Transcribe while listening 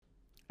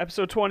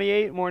Episode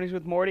 28, Mornings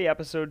with Morty,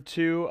 episode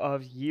 2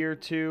 of year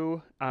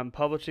 2. I'm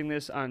publishing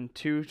this on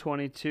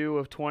 2/22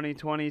 of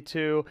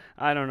 2022.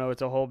 I don't know,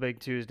 it's a whole big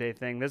Tuesday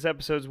thing. This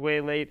episode's way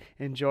late.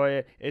 Enjoy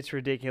it. It's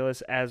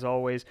ridiculous, as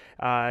always.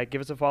 Give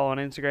us a follow on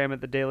Instagram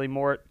at The Daily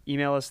Mort.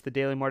 Email us,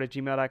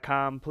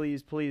 thedailymort@gmail.com.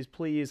 Please, please,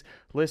 please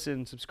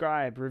listen,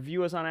 subscribe,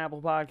 review us on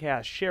Apple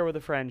Podcasts, share with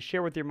a friend,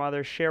 share with your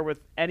mother, share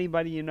with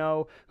anybody you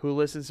know who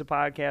listens to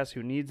podcasts,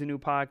 who needs a new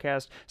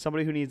podcast,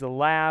 somebody who needs a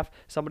laugh,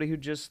 somebody who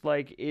just,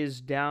 is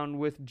down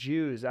with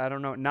Jews. I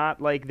don't know, not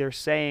like they're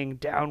saying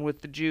down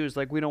with the Jews,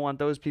 we don't want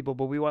those people,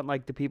 but we want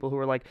the people who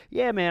are like,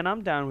 yeah man,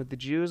 I'm down with the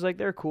Jews,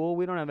 they're cool,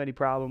 we don't have any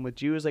problem with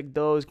Jews,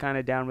 those kind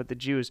of down with the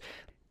Jews.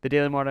 The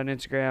Daily Mort on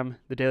Instagram,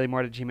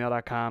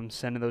 thedailymort@gmail.com.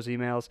 Send in those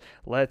emails.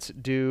 Let's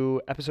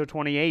do episode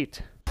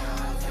 28.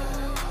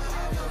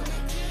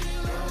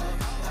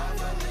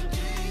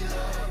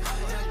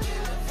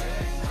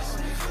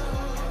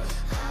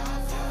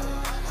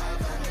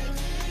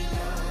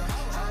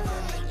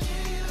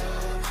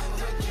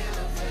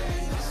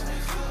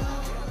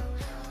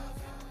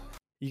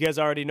 You guys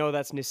already know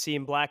that's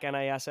Nassim Black,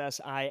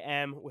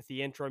 NISSIM, with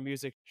the intro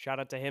music.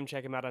 Shout out to him.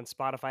 Check him out on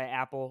Spotify,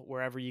 Apple,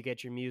 wherever you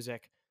get your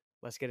music.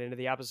 Let's get into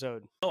the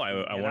episode. Oh,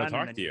 I want to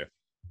talk to you.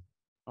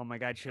 Oh my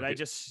God! Should I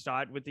just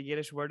start with the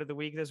Yiddish word of the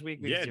week this week?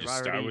 Yeah, just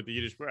start with the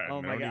Yiddish word.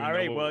 Oh my God! All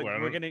right, well,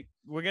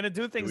 we're gonna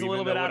do things a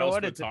little bit out of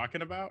order.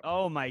 Talking about?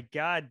 Oh my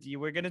God!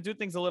 We're gonna do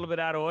things a little bit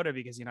out of order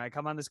because I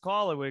come on this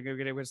call and we're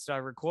gonna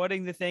start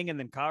recording the thing, and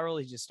then Carl,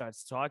 he just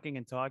starts talking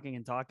and talking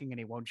and talking, and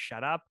he won't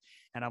shut up.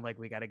 And I'm like,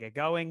 we gotta get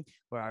going.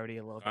 We're already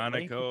a little bit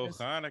late.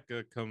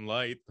 Hanukkah, come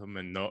light them.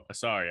 And no,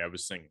 sorry, I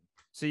was singing.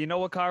 So you know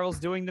what Carl's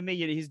doing to me?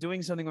 He's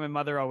doing something my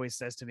mother always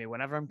says to me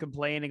whenever I'm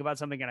complaining about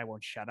something and I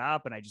won't shut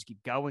up and I just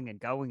keep going and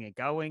going and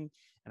going.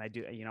 And I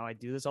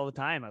do this all the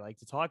time. I like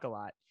to talk a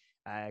lot.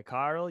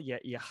 Carl,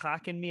 you're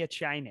hocking me a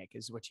chinik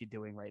is what you're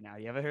doing right now.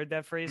 You ever heard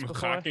that phrase before?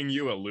 Hocking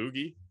you a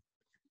loogie?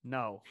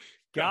 No.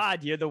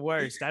 God, you're the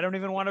worst. I don't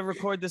even want to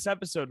record this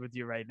episode with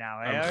you right now.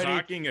 I'm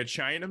hocking a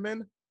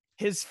Chinaman?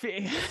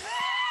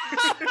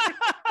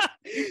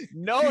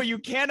 No, you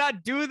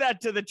cannot do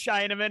that to the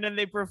Chinamen, and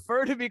they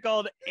prefer to be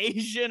called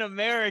Asian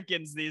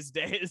Americans these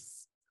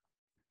days.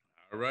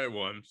 All right,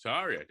 well, I'm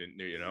sorry. I didn't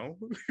know.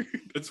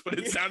 That's what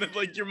it sounded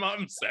like your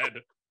mom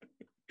said.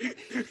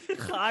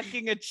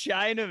 Hocking a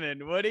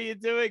Chinaman. What are you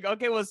doing?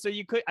 Okay, well, so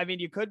you could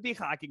be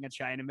hocking a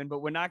Chinaman, but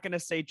we're not going to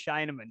say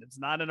Chinaman. It's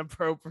not an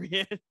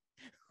appropriate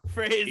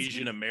phrase.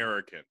 Asian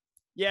American.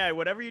 Yeah,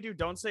 whatever you do,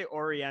 don't say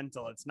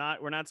Oriental.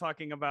 We're not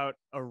talking about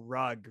a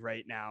rug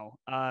right now.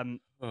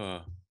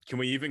 Can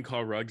we even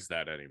call rugs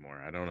that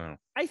anymore? I don't know.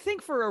 I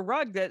think for a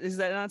rug, that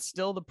not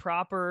still the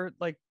proper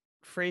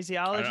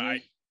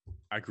phraseology?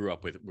 I grew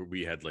up with where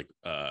we had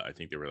I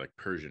think they were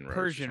Persian rugs.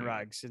 Persian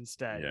rugs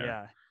instead.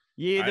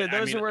 Yeah.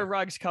 Those are where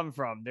rugs come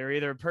from. They're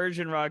either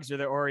Persian rugs or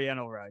they're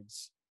Oriental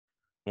rugs.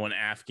 One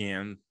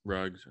Afghan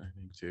rugs, I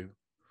think too.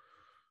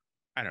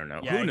 I don't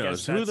know. Yeah, who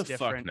knows? Who the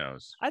different. Fuck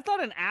knows? I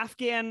thought an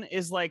Afghan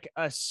is like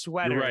a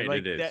sweater. You're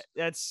right, it is.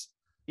 That's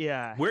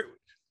yeah.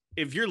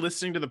 If you're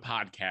listening to the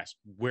podcast,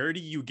 where do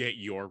you get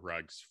your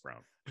rugs from?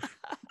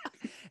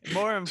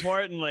 More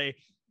importantly,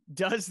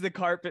 does the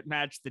carpet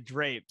match the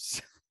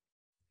drapes?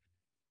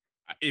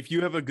 If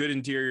you have a good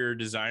interior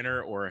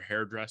designer or a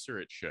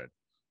hairdresser, it should.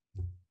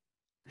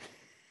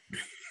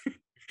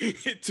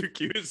 It took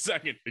you a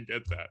second to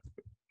get that.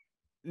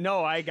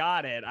 No, I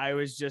got it. I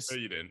was just... No,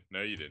 you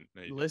didn't.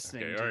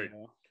 Listening okay, to all right. you.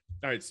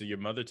 All right, so your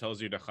mother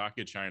tells you to hock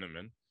a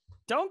Chinaman.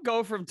 Don't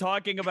go from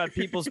talking about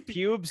people's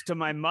pubes to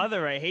my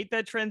mother. I hate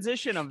that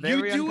transition. I'm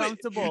very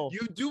uncomfortable.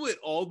 You do it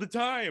all the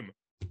time.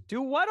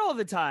 Do what all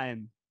the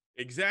time?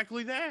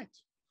 Exactly that.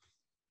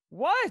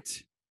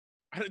 What?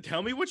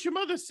 Tell me what your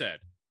mother said.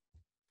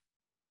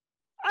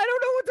 I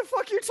don't know what the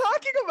fuck you're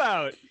talking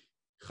about.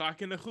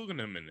 Hocking a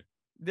Chuganaman.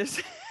 This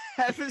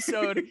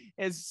episode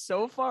is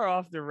so far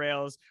off the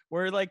rails.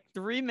 We're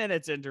 3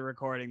 minutes into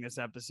recording this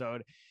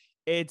episode.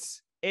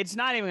 It's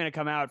not even going to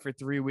come out for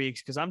 3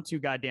 weeks because I'm too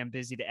goddamn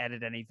busy to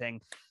edit anything.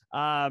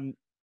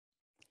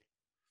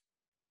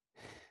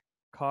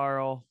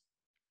 Carl.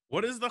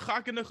 What does the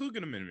hocking a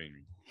Chuganaman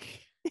mean?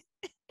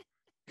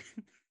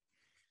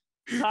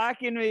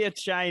 Hocking me a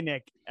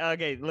chinik.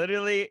 Okay,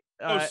 literally.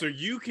 So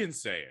you can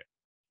say it.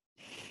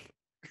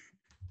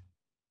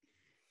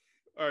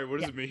 All right, what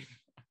does it mean?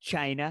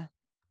 China.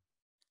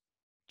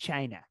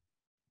 Gina.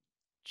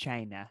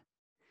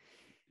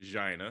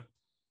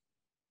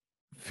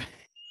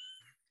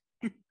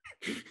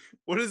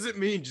 What does it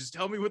mean? Just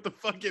tell me what the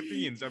fuck it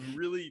means. I'm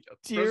really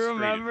Do you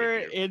remember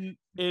in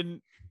the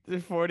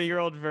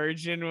 40-Year-Old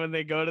Virgin when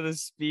they go to the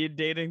speed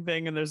dating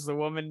thing and there's the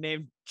woman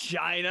named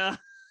China?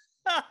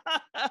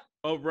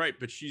 Oh, right.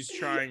 But she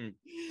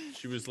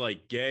was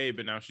gay,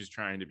 but now she's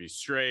trying to be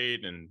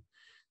straight. And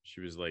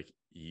she was like,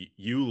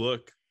 you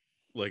look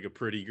like a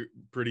pretty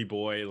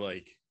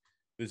boy.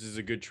 This is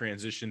a good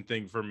transition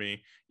thing for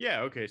me.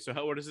 Yeah. Okay. So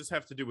what does this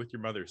have to do with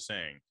your mother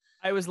saying?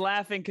 I was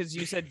laughing because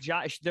you said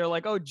they're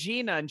like, oh,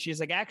 Gina, and she's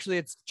like, actually,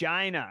 it's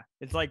Gina.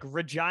 It's like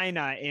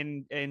Regina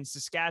in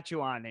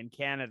Saskatchewan in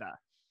Canada.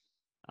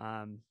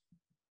 That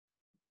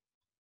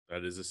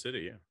is a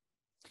city, yeah.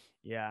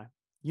 Yeah.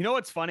 You know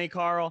what's funny,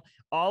 Carl?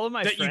 All of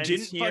my That you friends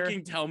didn't here,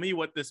 fucking tell me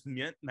what this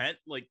meant.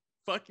 Like,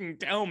 fucking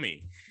tell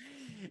me.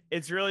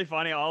 it's really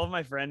funny. All of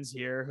my friends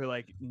here who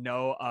like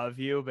know of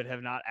you but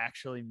have not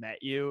actually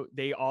met you,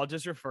 they all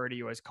just refer to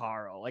you as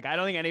Carl. Like I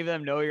don't think any of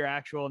them know your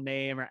actual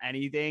name or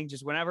anything.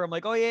 Just whenever I'm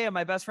like, oh yeah,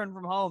 my best friend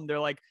from home, they're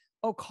like,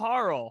 oh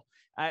Carl.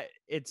 I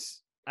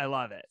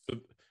love it.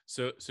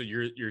 So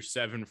your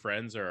 7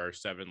 friends are our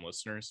 7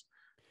 listeners.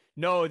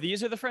 No,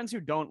 these are the friends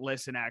who don't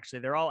listen. Actually,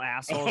 they're all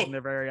assholes and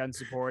they're very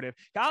unsupportive.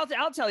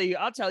 I'll tell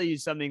you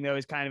something though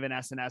is kind of an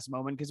SNS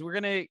moment because we're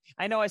gonna.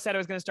 I know I said I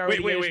was gonna start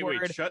with wait.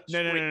 word.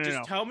 No.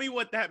 Just tell me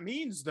what that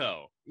means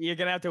though. You're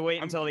gonna have to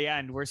wait until the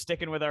end. We're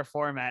sticking with our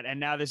format, and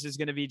now this is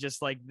gonna be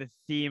just like the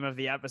theme of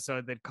the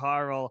episode that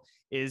Carl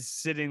is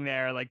sitting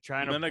there like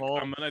trying to pull.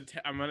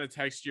 I'm gonna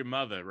text your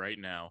mother right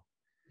now.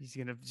 He's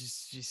gonna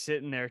just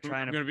sitting there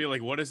trying to. I'm gonna be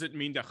like, what does it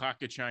mean to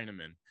hack a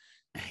Chinaman?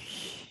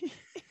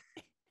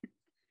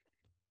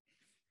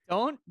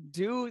 Don't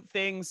do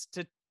things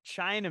to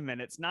Chinamen.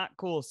 It's not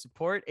cool.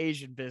 Support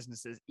Asian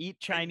businesses.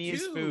 Eat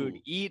Chinese food.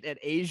 Eat at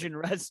Asian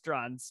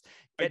restaurants.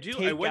 I do.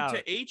 I went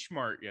to H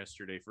Mart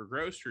yesterday for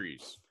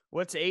groceries.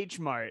 What's H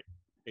Mart?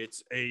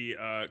 It's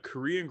a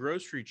Korean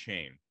grocery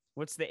chain.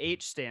 What's the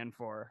H stand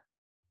for?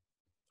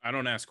 I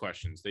don't ask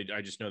questions.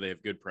 I just know they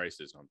have good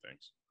prices on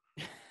things.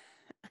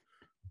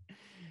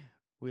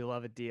 We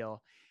love a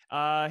deal.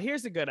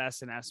 Here's a good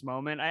SNS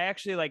moment. I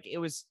actually like it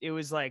was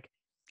like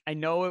I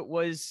know it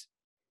was.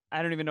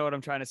 I don't even know what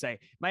I'm trying to say.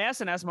 My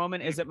SNS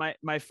moment is that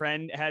my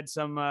friend had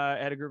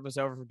a group of us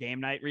over for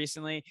game night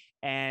recently,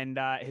 and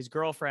his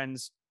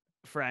girlfriend's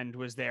friend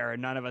was there,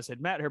 and none of us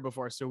had met her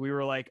before. So we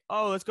were like,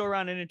 "Oh, let's go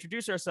around and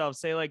introduce ourselves.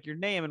 Say like your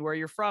name and where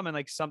you're from, and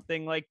like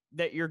something like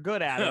that you're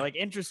good at, or like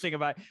interesting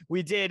about."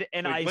 We did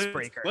an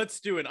icebreaker. Let's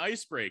do an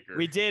icebreaker.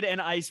 We did an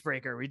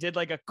icebreaker. We did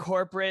like a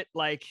corporate,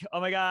 like, oh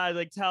my god,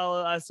 like tell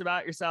us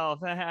about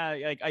yourself,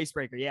 like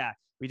icebreaker. Yeah,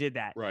 we did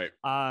that. Right.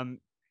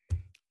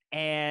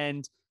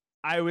 And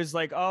I was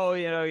like, oh,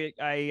 you know,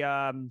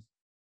 I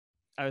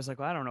was like,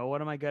 well, I don't know,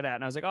 what am I good at?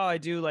 And I was like, oh, I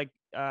do like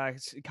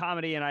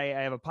comedy and I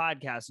have a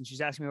podcast. And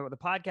she's asking me about the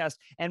podcast.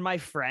 And my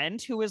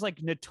friend, who is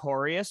like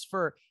notorious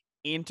for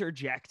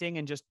interjecting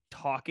and just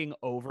talking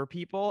over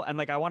people, and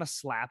like I want to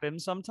slap him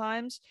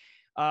sometimes,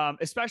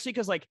 especially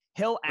because like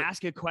he'll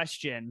ask a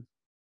question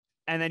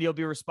and then you'll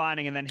be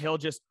responding, and then he'll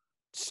just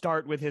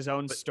start with his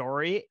own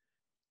story.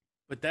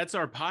 But that's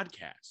our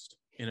podcast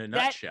in a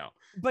nutshell.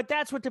 But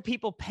that's what the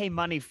people pay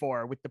money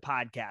for with the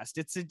podcast.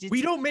 It's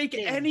we don't make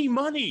any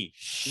money.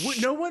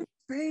 No one's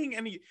paying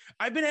any.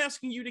 I've been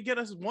asking you to get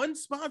us one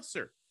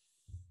sponsor.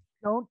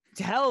 Don't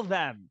tell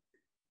them,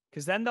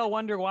 because then they'll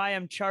wonder why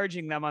I'm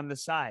charging them on the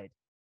side.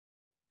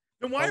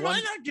 Then why am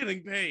I not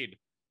getting paid?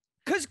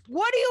 Because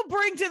what do you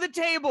bring to the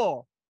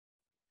table?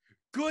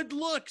 Good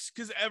looks,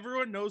 because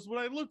everyone knows what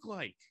I look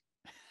like.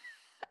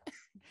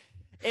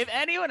 If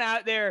anyone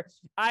out there,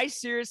 I'm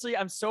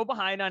so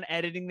behind on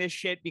editing this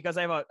shit because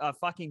I have a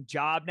fucking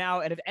job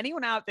now. And if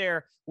anyone out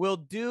there will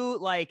do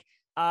like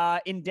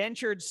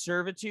indentured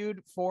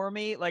servitude for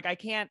me, like I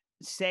can't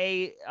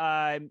say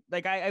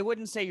like I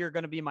wouldn't say you're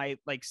going to be my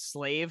like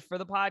slave for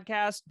the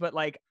podcast, but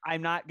like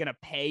I'm not going to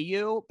pay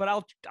you, but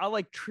I'll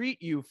like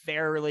treat you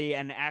fairly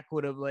and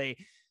equitably.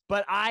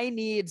 But I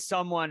need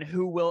someone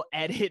who will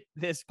edit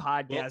this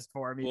podcast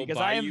for me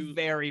because I am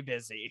very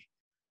busy.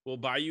 We'll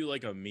buy you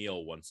like a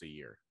meal once a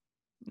year.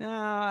 No,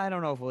 I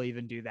don't know if we'll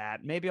even do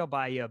that. Maybe I'll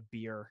buy you a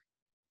beer.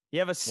 You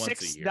have a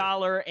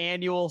 $6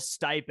 annual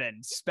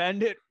stipend.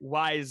 Spend it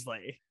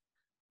wisely.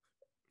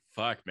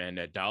 Fuck, man.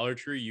 At Dollar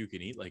Tree, you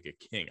can eat like a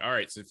king. All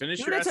right, so finish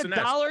your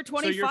SNS. It's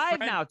 $1.25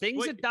 now.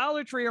 Things at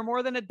Dollar Tree are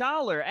more than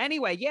 $1.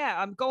 Anyway,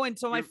 yeah, I'm going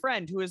to my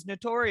friend who is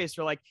notorious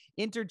for like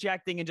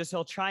interjecting and just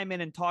he'll chime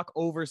in and talk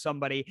over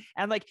somebody.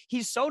 And like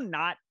he's so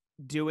not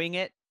doing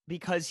it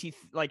because he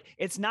like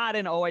it's not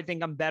an I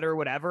think I'm better,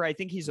 whatever. I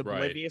think he's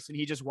oblivious and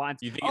he just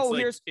wants. You think it's like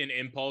here's an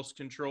impulse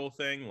control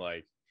thing,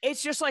 like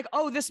it's just like,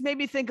 oh, this made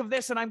me think of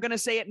this, and I'm gonna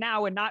say it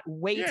now and not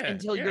wait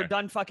until you're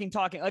done fucking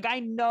talking. Like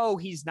I know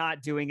he's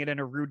not doing it in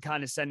a rude,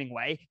 condescending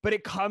way, but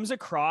it comes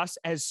across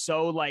as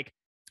so like,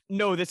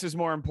 no, this is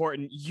more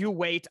important. You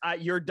wait,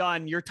 you're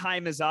done. Your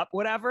time is up.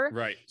 Whatever.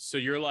 Right. So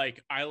you're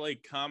like, I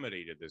like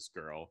comedy to this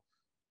girl,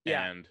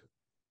 and.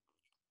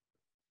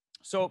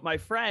 So my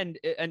friend,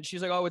 and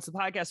she's like, oh, what's the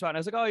podcast about? And I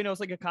was like, oh, you know, it's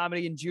like a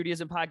comedy and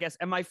Judaism podcast.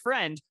 And my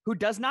friend, who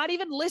does not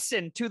even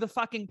listen to the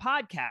fucking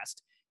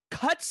podcast,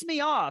 cuts me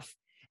off.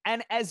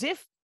 And as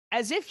if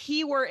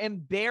he were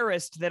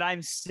embarrassed that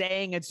I'm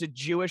saying it's a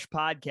Jewish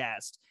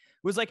podcast,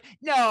 was like,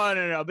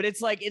 no. But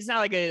it's like, it's not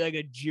like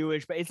a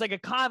Jewish, but it's like a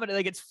comedy.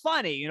 Like it's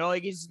funny, you know,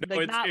 like it's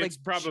like not like. It's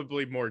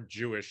probably more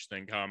Jewish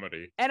than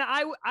comedy. And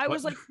I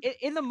was like,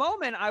 in the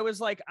moment, I was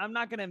like, I'm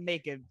not going to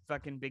make a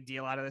fucking big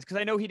deal out of this. Cause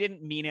I know he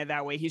didn't mean it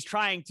that way. He's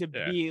trying to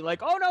be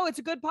like, oh no, it's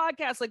a good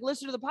podcast. Like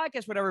listen to the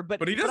podcast, whatever.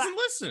 But he doesn't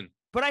listen.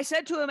 But I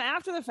said to him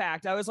after the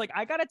fact, I was like,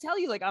 I gotta tell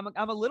you, like,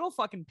 I'm a little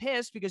fucking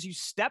pissed because you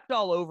stepped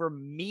all over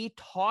me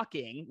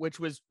talking, which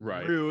was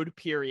rude,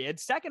 period.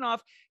 Second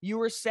off, you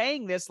were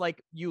saying this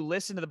like you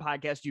listen to the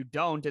podcast, you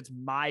don't. It's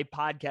my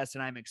podcast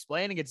and I'm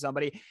explaining it to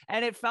somebody.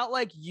 And it felt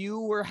like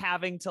you were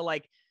having to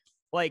like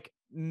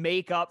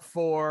make up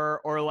for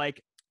or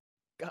like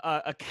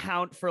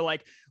account for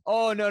like,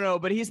 oh no,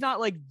 but he's not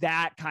like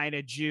that kind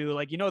of Jew.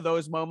 Like, you know,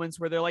 those moments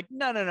where they're like,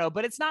 no,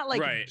 but it's not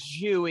like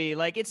Jewy.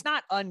 Like, it's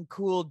not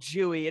uncool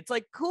Jewy. It's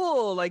like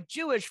cool, like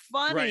Jewish,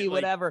 funny,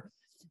 whatever.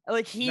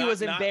 Like he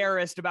was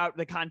embarrassed about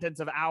the contents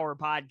of our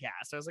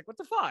podcast. I was like, what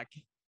the fuck?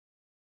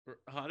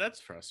 Oh,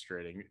 that's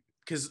frustrating.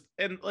 Because,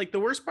 and like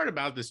the worst part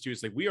about this too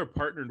is like we are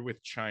partnered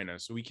with China,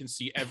 so we can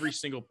see every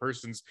single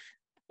person's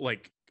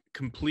like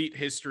complete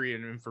history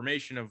and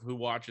information of who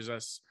watches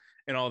us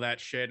and all that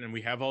shit, and we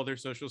have all their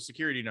social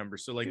security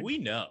numbers, so like we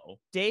know.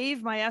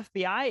 Dave, my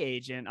FBI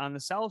agent on the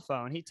cell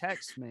phone, he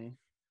texts me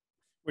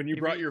when you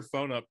brought your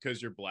phone up because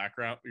your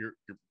background, your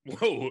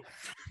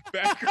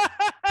background.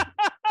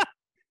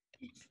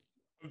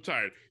 I'm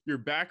tired. Your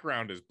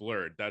background is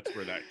blurred. That's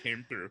where that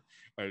came through.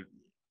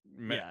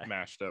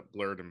 Mashed up,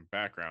 blurred, and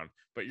background,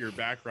 but your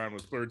background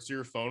was blurred, so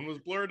your phone was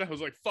blurred. I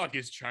was like, "Fuck,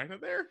 is China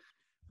there?"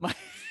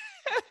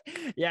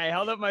 Yeah, I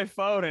held up my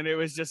phone and it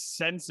was just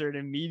censored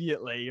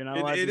immediately. You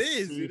know, it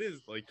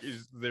is like,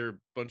 is there a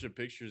bunch of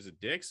pictures of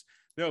dicks?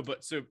 No,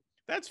 but so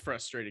that's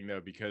frustrating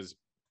though, because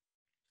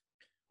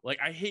like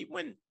I hate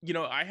when, you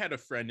know, I had a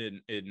friend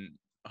in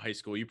high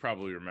school. You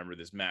probably remember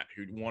this, Matt,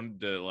 who wanted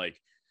to like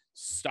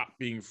stop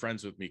being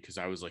friends with me because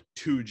I was like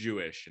too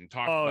Jewish and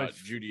talked about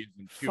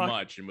Judaism too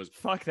much and was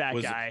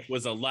guy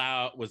was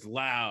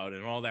loud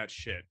and all that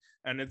shit.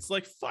 And it's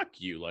like, fuck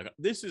you. Like,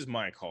 this is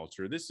my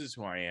culture. This is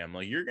who I am.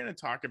 Like, you're going to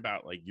talk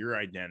about like your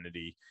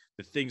identity,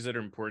 the things that are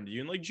important to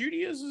you. And like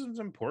Judaism is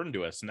important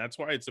to us. And that's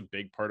why it's a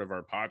big part of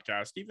our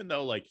podcast, even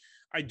though like,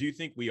 I do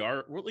think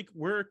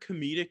we're a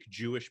comedic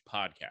Jewish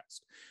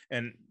podcast.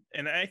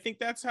 And I think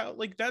that's how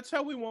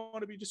we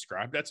want to be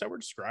described. That's how we're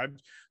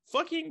described.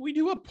 Fucking, we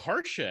do a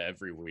parsha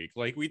every week.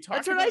 Like we talk.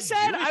 That's what I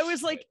said. I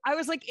was like,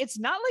 it's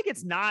not like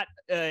it's not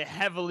a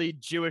heavily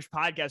Jewish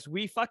podcast.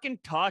 We fucking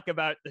talk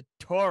about the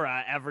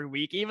Torah every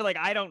week. Even like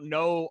I don't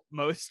know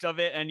most of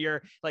it, and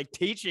you're like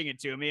teaching it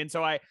to me. And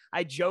so I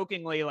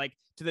jokingly, like,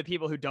 to the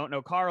people who don't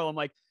know Carl, I'm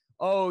like,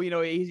 oh, you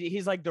know,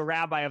 he's like the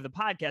rabbi of the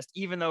podcast,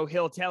 even though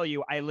he'll tell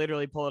you I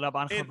literally pull it up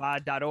on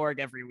Chabad.org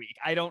every week.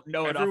 I don't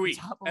know it off the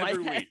top of my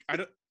head.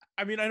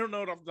 I don't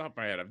know it off the top of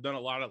my head. I've done a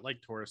lot of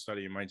like Torah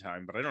study in my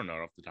time, but I don't know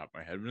it off the top of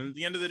my head. And at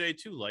the end of the day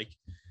too, like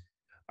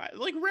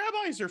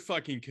rabbis are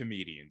fucking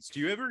comedians. Do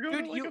you ever go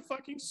to like a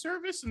fucking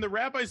service and the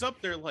rabbi's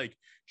up there like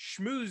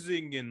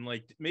schmoozing and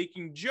like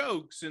making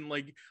jokes and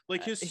like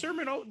his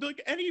sermon,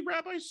 like any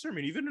rabbi's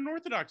sermon, even an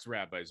Orthodox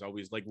rabbi's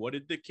always like, what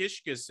did the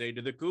Kishka say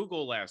to the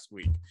Kugel last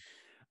week?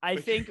 I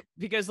think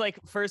because like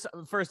first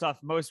off,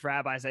 most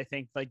rabbis, I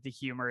think like the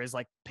humor is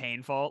like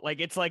painful.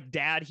 Like it's like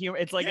dad humor.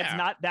 It's like it's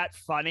not that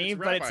funny,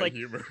 but it's like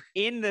humor.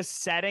 In the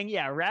setting.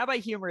 Yeah, rabbi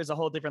humor is a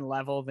whole different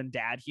level than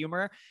dad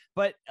humor.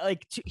 But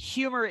like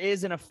humor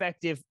is an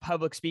effective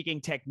public speaking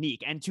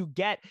technique, and to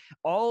get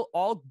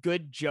all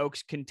good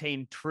jokes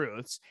contain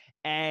truths,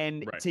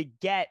 and to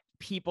get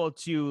people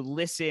to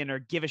listen or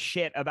give a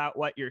shit about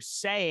what you're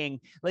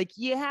saying, like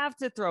you have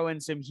to throw in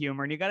some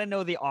humor and you got to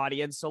know the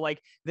audience. So like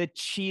the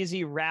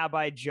cheesy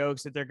rabbi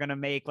jokes that they're going to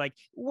make like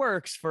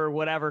works for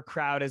whatever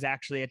crowd is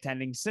actually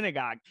attending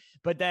synagogue.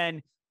 But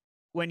then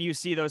when you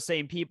see those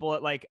same people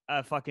at like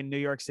a fucking New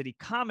York City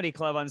comedy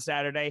club on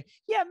Saturday,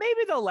 yeah,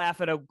 maybe they'll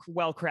laugh at a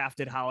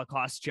well-crafted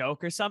Holocaust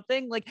joke or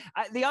something. Like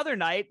the other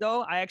night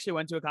though, I actually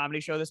went to a comedy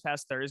show this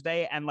past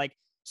Thursday, and like,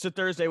 so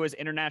Thursday was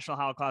International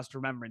Holocaust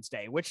Remembrance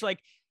Day, which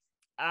like,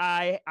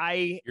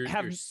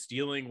 you're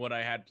stealing what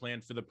I had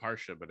planned for the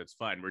Parsha, but it's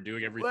fine. We're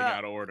doing everything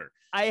out of order.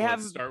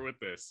 Let's start with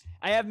this.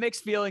 I have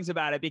mixed feelings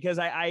about it because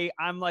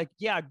I'm like,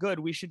 yeah, good.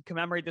 We should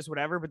commemorate this,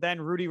 whatever. But then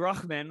Rudy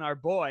Rochman, our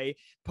boy,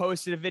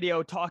 posted a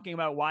video talking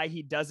about why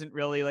he doesn't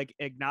really like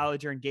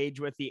acknowledge or engage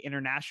with the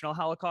International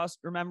Holocaust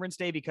Remembrance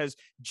Day, because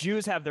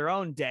Jews have their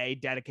own day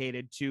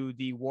dedicated to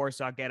the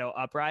Warsaw Ghetto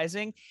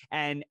Uprising,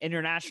 and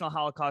International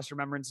Holocaust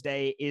Remembrance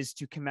Day is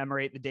to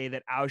commemorate the day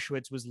that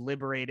Auschwitz was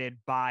liberated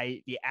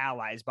by the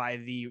Allies, by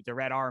the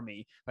Red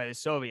Army, by the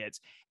Soviets.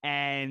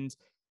 And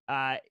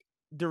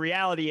the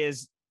reality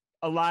is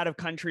a lot of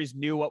countries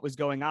knew what was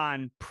going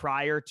on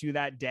prior to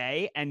that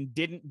day and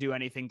didn't do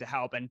anything to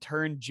help and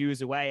turned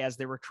Jews away as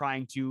they were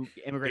trying to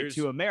immigrate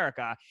to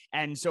America.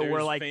 And so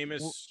we're like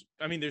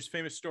there's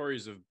famous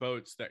stories of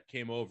boats that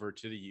came over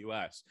to the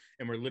US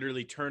and were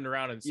literally turned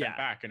around and sent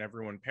back, and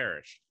everyone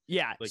perished.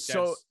 Yeah. Like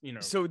so, you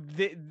know, so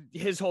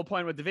his whole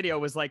point with the video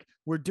was like,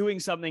 we're doing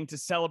something to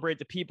celebrate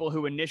the people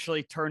who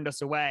initially turned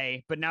us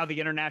away. But now the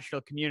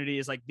international community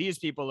is like, these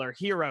people are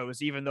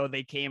heroes, even though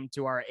they came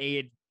to our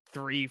aid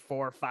 3,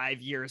 4,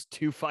 5 years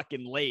too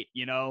fucking late,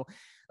 you know,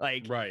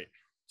 like, right.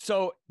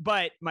 So,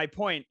 but my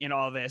point in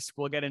all this,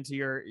 we'll get into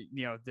your,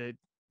 you know, the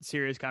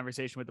serious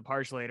conversation with the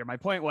partialator. My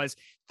point was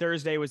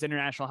Thursday was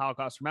International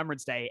Holocaust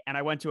Remembrance Day, and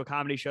I went to a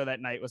comedy show that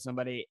night with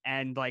somebody,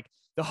 and like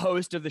the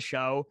host of the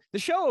show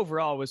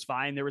overall was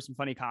fine. There were some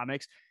funny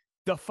comics.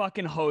 The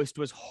fucking host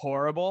was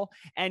horrible,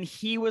 and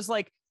he was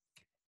like,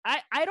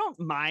 I don't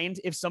mind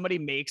if somebody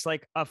makes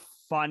like a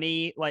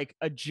funny, like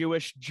a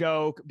Jewish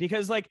joke,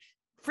 because like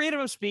freedom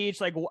of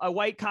speech, like a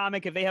white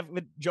comic, if they have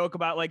a joke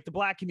about like the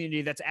black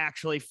community that's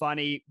actually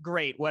funny,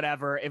 great,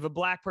 whatever. If a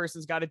black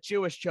person's got a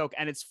Jewish joke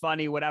and it's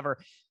funny, whatever.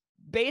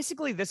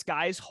 Basically, this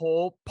guy's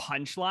whole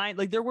punchline,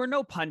 like there were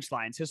no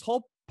punchlines. His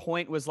whole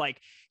point was like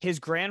his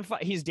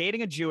grandfather, he's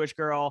dating a Jewish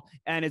girl,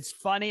 and it's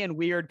funny and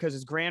weird because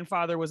his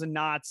grandfather was a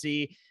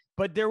Nazi,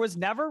 but there was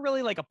never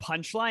really like a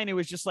punchline. It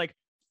was just like,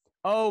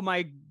 oh,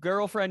 my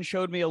girlfriend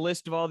showed me a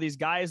list of all these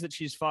guys that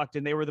she's fucked,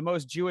 and they were the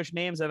most Jewish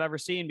names I've ever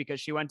seen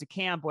because she went to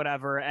camp,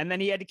 whatever. And then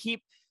he had to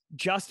keep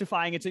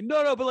justifying it, saying,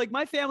 no, but like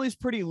my family's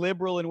pretty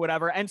liberal and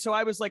whatever. And so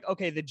I was like,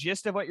 okay, the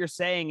gist of what you're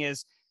saying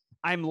is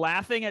I'm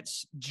laughing at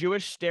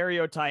Jewish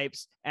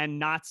stereotypes and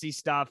Nazi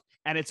stuff,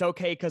 and it's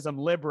okay because I'm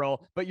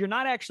liberal, but you're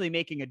not actually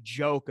making a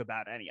joke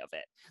about any of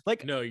it.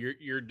 Like, no,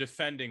 you're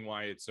defending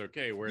why it's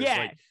okay.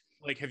 Whereas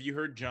like, have you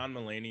heard John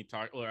Mulaney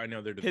talk? Well, I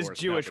know they're divorced. His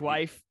Jewish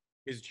wife.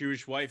 His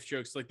Jewish wife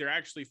jokes, like they're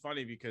actually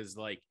funny because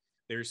like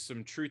there's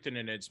some truth in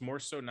it. It's more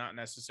so not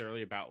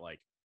necessarily about like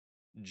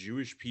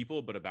Jewish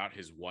people, but about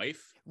his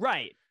wife.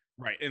 Right.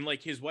 And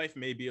like his wife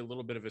may be a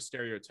little bit of a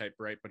stereotype,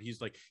 right? But he's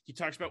like, he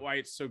talks about why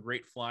it's so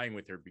great flying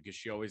with her because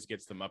she always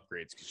gets them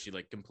upgrades because she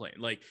like complain,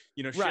 like,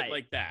 you know, shit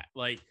like that.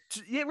 Like,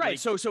 yeah,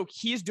 right. Like, so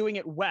he's doing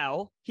it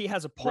well. He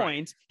has a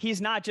point. Right. He's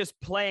not just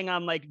playing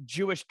on like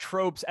Jewish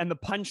tropes, and the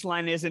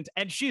punchline isn't,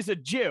 and she's a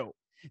Jew.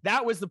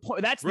 That was the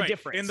point. That's the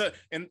difference.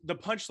 And the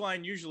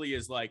punchline usually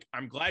is like,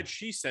 I'm glad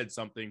she said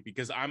something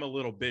because I'm a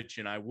little bitch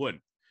and I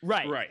wouldn't.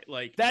 Right.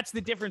 Like that's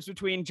the difference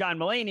between John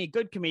Mulaney,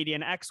 good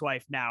comedian,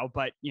 ex-wife now,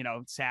 but you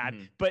know, sad.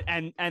 Mm-hmm. But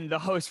and the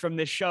host from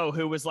this show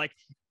who was like,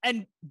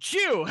 and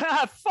Jew,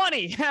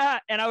 funny.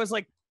 And I was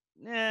like,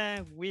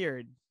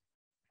 weird.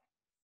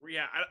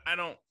 Yeah, I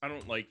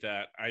don't like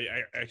that.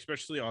 I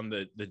especially on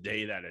the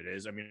day that it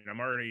is. I mean,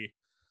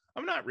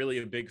 I'm not really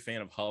a big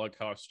fan of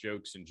Holocaust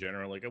jokes in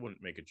general. Like I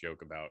wouldn't make a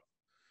joke about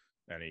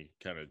any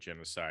kind of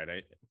genocide.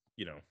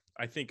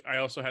 I think I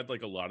also had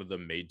like a lot of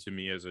them made to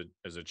me as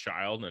a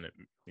child, and it,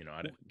 you know,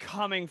 I didn't.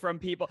 Coming from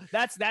people,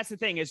 that's the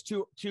thing, is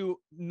to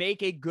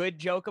make a good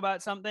joke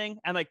about something,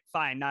 and like,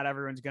 fine, not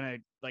everyone's gonna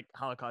like,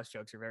 Holocaust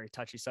jokes are a very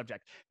touchy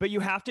subject, but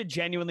you have to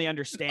genuinely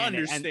understand.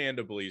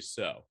 Understandably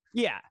so.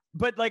 Yeah,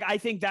 but like, I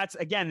think that's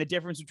again the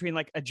difference between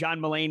like a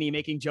John Mulaney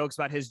making jokes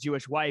about his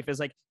Jewish wife is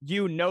like,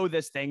 you know,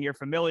 this thing, you're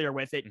familiar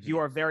with it, you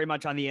are very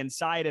much on the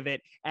inside of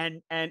it,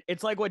 and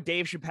it's like what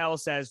Dave Chappelle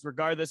says,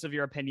 regardless of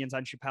your opinions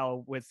on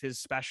Chappelle with his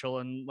special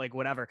and like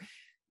whatever.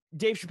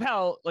 Dave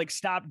Chappelle like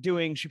stopped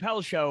doing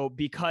Chappelle's show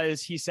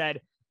because he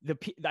said,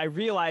 I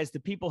realized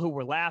the people who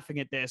were laughing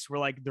at this were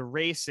like the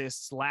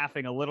racists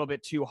laughing a little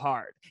bit too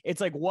hard.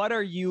 It's like, what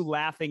are you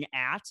laughing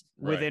at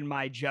within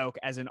my joke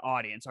as an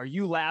audience? Are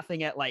you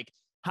laughing at like,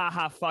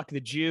 haha, fuck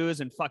the Jews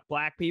and fuck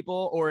black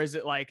people? Or is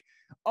it like,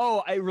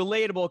 oh,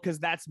 relatable because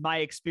that's my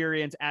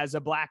experience as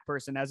a black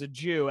person, as a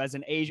Jew, as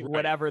an Asian,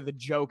 whatever the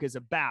joke is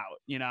about,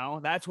 you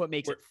know? That's what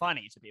makes it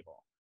funny to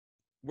people.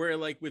 Where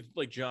like with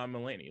like John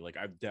Mulaney, like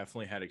I've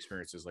definitely had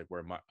experiences like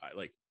where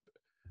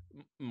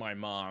my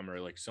mom or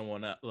like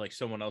someone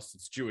else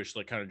that's Jewish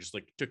like kind of just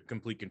like took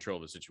complete control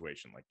of the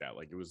situation like that.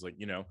 Like it was like,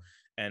 you know,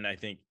 and I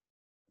think,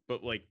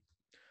 but like,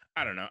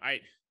 I don't know.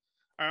 I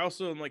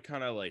also am like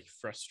kind of like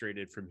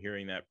frustrated from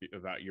hearing that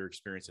about your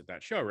experience at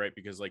that show, right?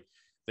 Because like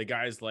the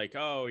guy's like,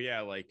 oh yeah,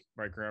 like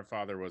my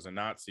grandfather was a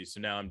Nazi, so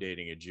now I'm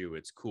dating a Jew.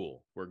 It's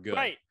cool. We're good.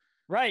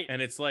 Right.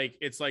 And it's like,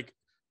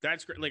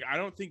 that's great. Like, I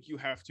don't think you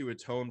have to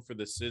atone for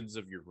the sins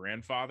of your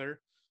grandfather,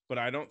 but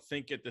I don't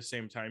think at the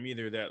same time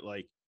either that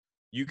like,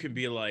 you can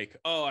be like,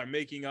 oh, I'm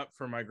making up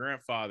for my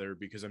grandfather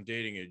because I'm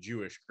dating a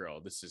Jewish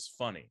girl. This is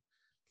funny.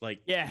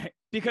 Like, yeah,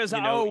 because,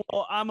 well,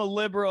 I'm a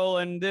liberal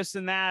and this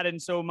and that. And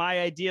so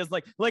my idea is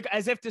like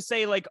as if to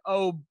say like,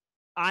 oh,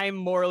 I'm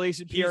morally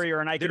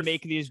superior and I can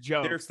make these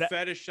jokes. They're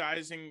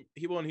fetishizing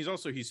and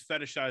he's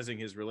fetishizing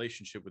his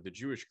relationship with the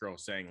Jewish girl,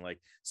 saying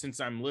like, since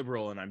I'm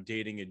liberal and I'm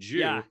dating a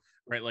Jew,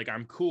 right? Like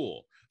I'm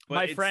cool. But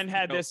my friend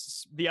had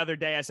this the other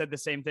day. I said the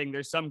same thing.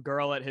 There's some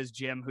girl at his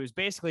gym who's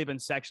basically been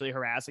sexually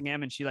harassing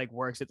him, and she like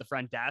works at the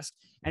front desk.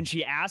 And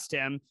she asked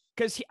him,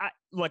 because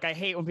I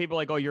hate when people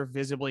are like, oh, you're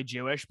visibly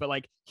Jewish, but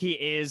like he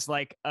is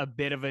like a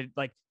bit of a,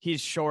 like he's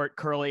short,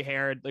 curly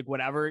haired, like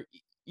whatever.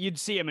 You'd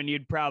see him and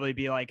you'd probably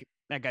be like,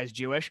 that guy's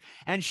Jewish.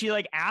 And she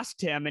like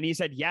asked him and he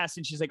said yes.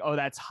 And she's like, oh,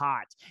 that's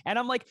hot. And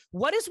I'm like,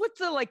 what is with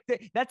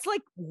that's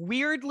like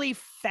weirdly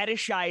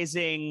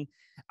fetishizing.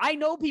 I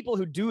know people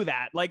who do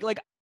that. Like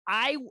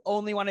I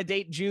only want to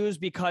date Jews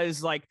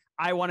because like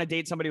I want to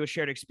date somebody with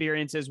shared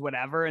experiences,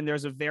 whatever. And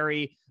there's a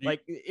very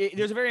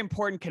there's a very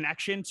important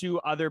connection to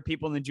other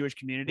people in the Jewish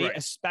community,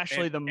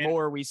 especially the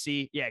more we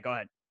see. Yeah, go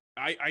ahead.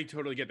 I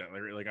totally get that.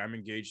 Like I'm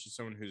engaged to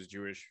someone who's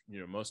Jewish. You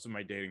know, most of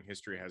my dating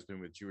history has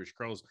been with Jewish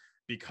girls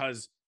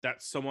because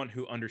that's someone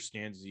who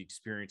understands the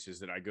experiences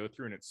that I go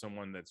through, and it's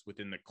someone that's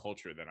within the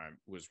culture that I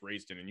was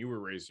raised in and you were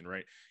raised in,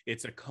 right?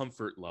 It's a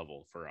comfort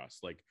level for us.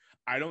 Like,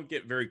 I don't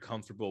get very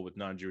comfortable with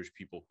non-Jewish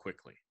people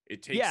quickly.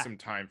 It takes some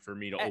time for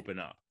me to open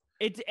up.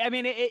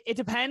 It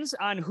depends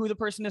on who the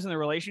person is in the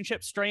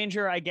relationship.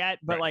 Stranger, I get,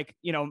 but like,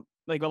 you know,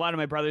 like a lot of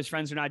my brother's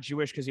friends are not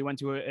Jewish because he went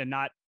to a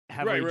not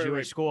heavily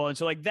Jewish school, and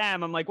so like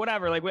them, I'm like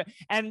whatever, like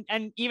and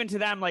even to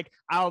them, like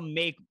I'll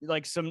make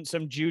like some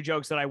Jew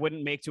jokes that I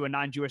wouldn't make to a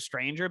non-Jewish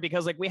stranger,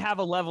 because like we have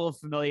a level of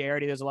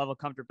familiarity, there's a level of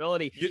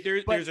comfortability,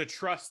 there's a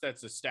trust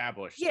that's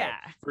established,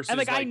 and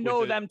like I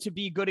know them to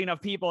be good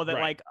enough people that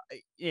like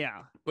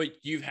but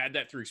you've had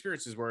that through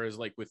experiences, whereas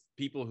like with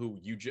people who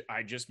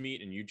I just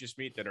meet and you just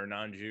meet that are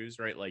non-Jews,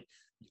 right? Like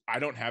I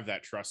don't have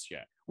that trust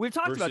yet. We've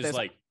talked about this.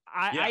 Like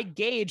I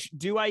gauge,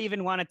 do I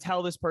even want to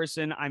tell this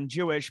person I'm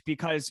Jewish,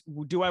 because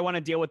do I want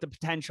to deal with the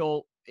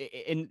potential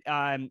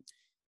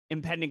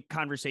impending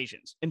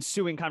conversations,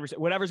 ensuing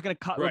conversation, whatever's going to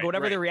cut,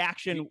 whatever the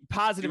reaction,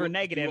 positive or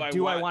negative,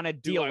 do I want to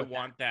deal with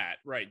that?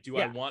 Right. Do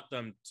I want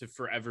them to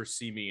forever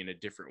see me in a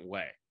different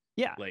way?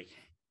 Yeah. Like,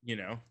 you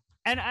know,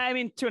 and I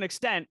mean, to an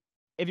extent,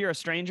 if you're a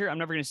stranger, I'm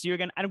never going to see you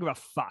again. I don't give a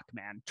fuck,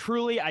 man.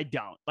 Truly, I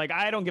don't. Like,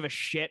 I don't give a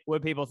shit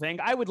what people think.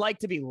 I would like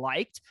to be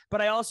liked,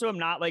 but I also am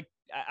not like,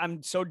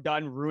 I'm so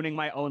done ruining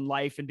my own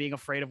life and being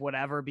afraid of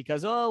whatever,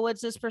 because, oh,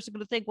 what's this person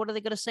going to think? What are they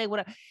going to say?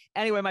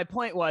 Anyway, my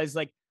point was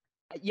like,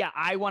 yeah,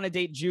 I want to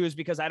date Jews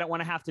because I don't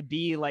want to have to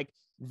be like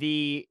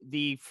the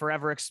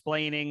forever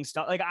explaining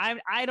stuff. Like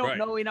I don't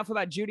know enough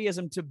about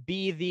Judaism to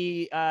be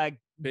the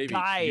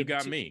guide. You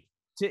got me.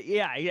 You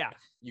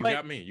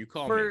got me. You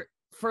call me.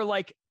 For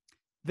like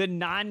the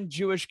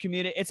non-Jewish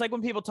community. It's like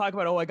when people talk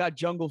about, oh, I got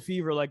jungle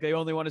fever, like they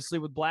only want to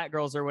sleep with black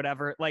girls or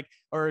whatever, like,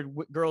 or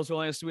girls who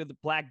only want to sleep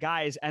with black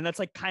guys. And that's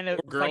like kind of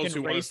girls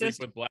who racist. Want to sleep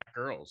with black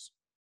girls.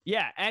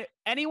 Yeah. And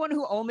anyone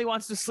who only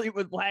wants to sleep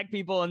with black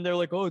people and they're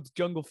like, oh, it's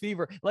jungle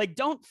fever. Like,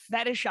 don't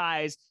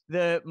fetishize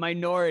the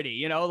minority,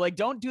 you know, like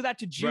don't do that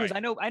to Jews.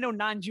 Right. I know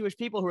non-Jewish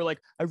people who are like,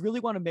 I really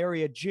want to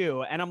marry a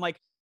Jew. And I'm like,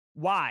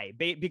 why?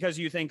 Because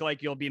you think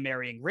like you'll be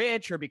marrying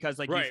rich, or because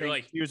like you think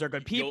like Jews are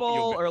good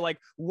people, or like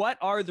what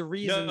are the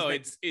reasons? No,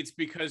 it's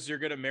because you're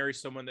gonna marry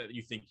someone that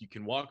you think you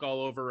can walk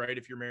all over, right?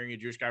 If you're marrying a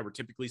Jewish guy, we're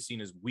typically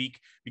seen as weak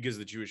because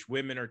the Jewish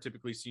women are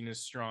typically seen as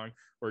strong.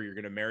 Or you're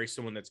gonna marry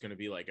someone that's gonna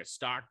be like a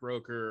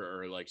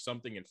stockbroker or like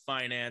something in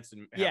finance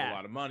and have a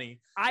lot of money.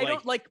 I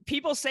don't like,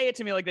 people say it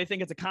to me like they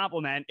think it's a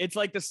compliment. It's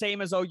like the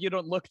same as, oh, you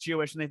don't look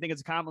Jewish, and they think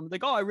it's a compliment.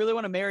 Like, oh, I really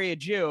want to marry a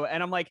Jew,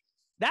 and I'm like,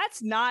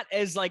 that's not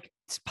as like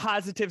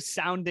positive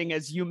sounding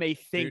as you may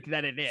think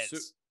that it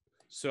is.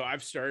 So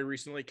I've started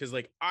recently because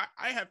like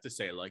I have to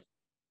say, like,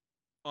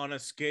 on a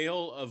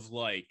scale of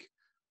like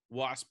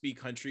waspy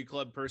country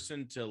club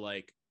person to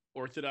like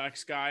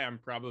Orthodox guy, I'm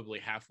probably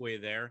halfway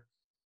there,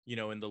 you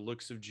know, in the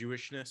looks of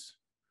Jewishness.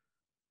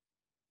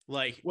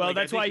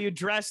 That's why you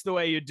dress the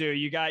way you do.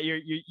 You got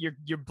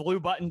your blue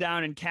button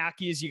down and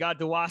khakis. You got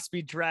the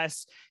waspy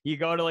dress. You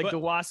go to the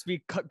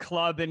waspy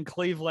club in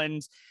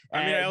Cleveland.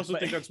 I also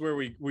think that's where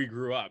we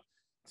grew up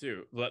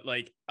too. But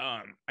like,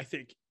 I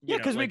think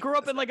because we grew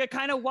up in like a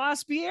kind of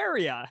waspy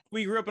area.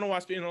 We grew up in a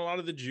waspy, and a lot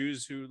of the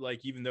Jews who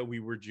like, even though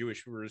we were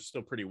Jewish, we were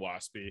still pretty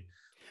waspy.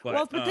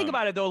 But think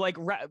about it though. Like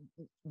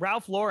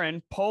Ralph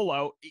Lauren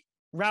Polo.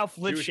 Ralph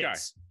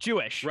Lifshitz,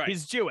 Jewish. Right.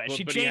 He's Jewish. Well,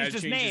 he changed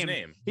his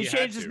name. He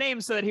changed his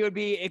name so that he would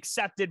be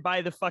accepted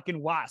by the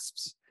fucking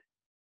wasps.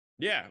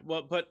 Yeah.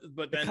 Well, but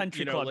then the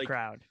country club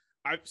crowd.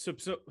 I've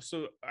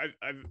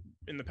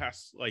in the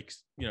past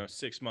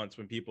 6 months,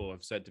 when people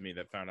have said to me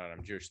that found out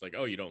I'm Jewish, like,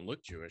 oh, you don't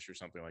look Jewish or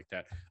something like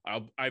that.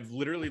 I've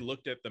literally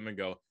looked at them and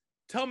go,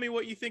 tell me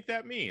what you think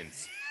that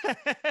means.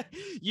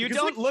 You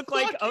don't look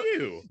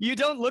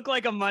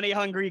like a money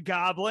hungry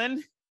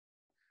goblin.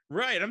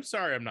 Right. I'm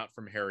sorry. I'm not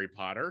from Harry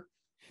Potter.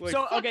 Like,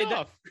 so, okay.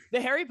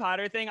 The Harry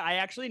Potter thing, I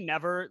actually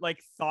never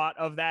thought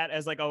of that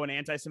as like, oh, an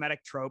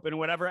anti-Semitic trope and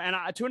whatever. And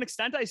to an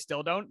extent, I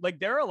still don't. Like,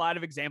 there are a lot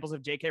of examples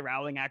of J.K.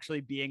 Rowling actually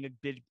being a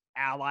big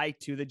ally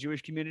to the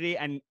Jewish community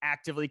and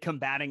actively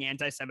combating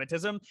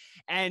anti-Semitism.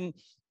 And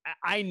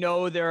I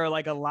know there are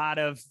like a lot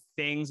of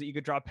things that you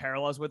could draw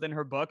parallels with in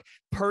her book.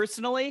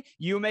 Personally,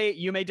 you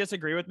may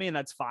disagree with me, and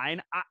that's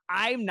fine.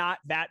 I'm not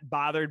that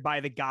bothered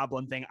by the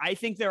goblin thing. I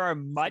think there are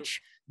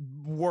much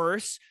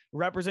worse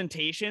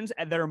representations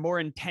that are more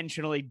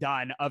intentionally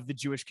done of the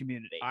Jewish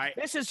community.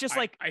 This is just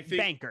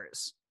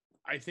bankers.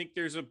 I think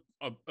there's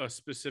a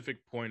specific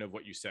point of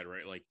what you said,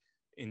 right? Like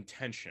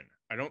intention.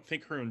 I don't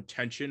think her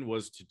intention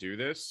was to do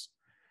this,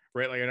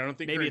 right? Like, I don't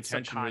think her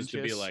intention was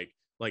to be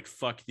like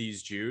fuck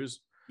these Jews.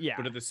 Yeah.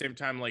 But at the same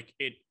time, like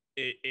it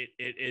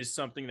is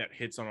something that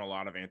hits on a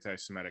lot of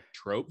anti-Semitic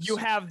tropes. You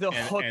have the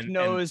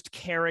hook-nosed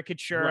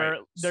caricature. Right.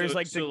 There's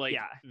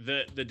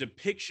the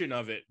depiction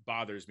of it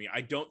bothers me.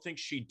 I don't think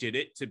she did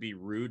it to be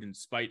rude and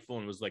spiteful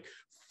and was like,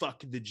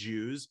 fuck the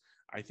Jews.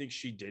 I think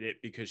she did it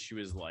because she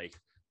was like,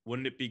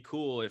 wouldn't it be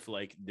cool if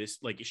like this,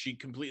 like she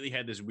completely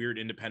had this weird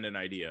independent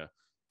idea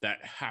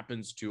that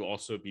happens to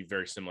also be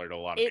very similar to a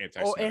lot of It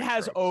anti-Semitic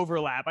has tropes.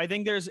 overlap. I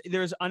think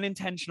there's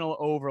unintentional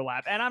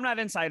overlap, and I'm not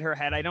inside her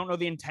head. I don't know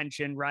the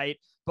intention, right?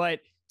 But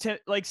to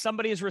like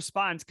somebody's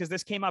response, because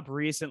this came up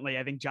recently.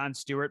 I think Jon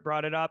Stewart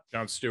brought it up.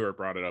 Jon Stewart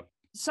brought it up.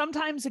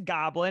 Sometimes a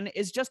goblin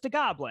is just a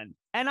goblin,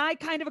 and I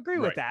kind of agree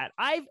with Right. that.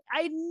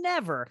 I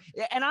never,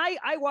 and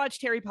I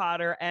watched Harry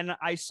Potter, and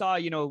I saw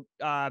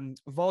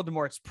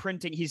Voldemort's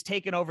printing. He's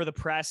taken over the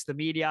press, the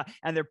media,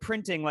 and they're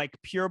printing like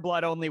pure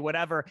blood only,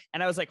 whatever.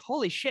 And I was like,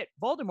 holy shit,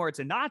 Voldemort's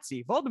a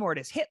Nazi. Voldemort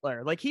is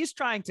Hitler. Like he's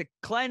trying to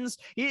cleanse.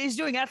 He's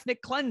doing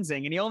ethnic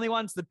cleansing, and he only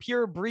wants the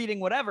pure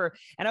breeding, whatever.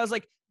 And I was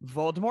like,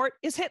 Voldemort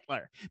is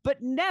Hitler.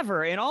 But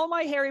never in all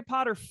my Harry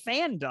Potter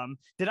fandom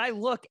did I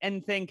look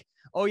and think,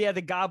 oh yeah,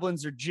 the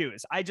goblins are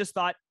Jews. I just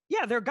thought,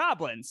 yeah, they're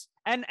goblins.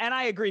 And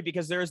I agree,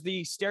 because there's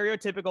the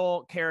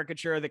stereotypical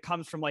caricature that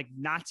comes from like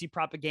Nazi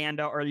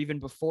propaganda, or even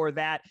before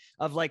that,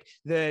 of like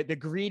the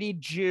greedy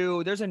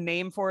Jew. There's a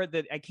name for it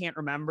that I can't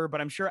remember,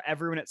 but I'm sure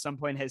everyone at some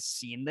point has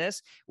seen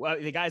this. Well,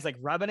 the guy's like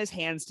rubbing his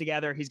hands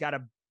together. He's got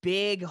a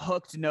big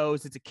hooked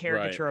nose. It's a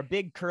caricature, a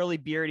big curly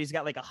beard. He's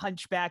got like a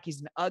hunchback.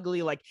 He's an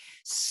ugly, like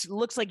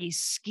looks like he's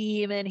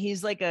scheming.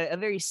 He's like a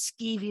very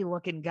skeevy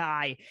looking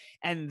guy.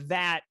 And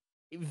that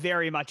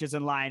very much is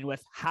in line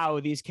with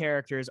how these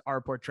characters are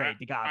portrayed,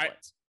 the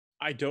goblins.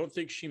 I don't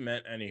think she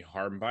meant any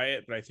harm by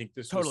it, but I think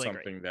this Totally was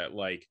something that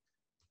like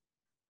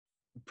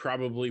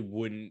probably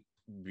wouldn't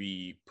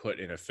be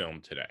put in a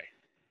film today.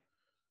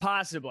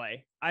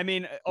 Possibly. I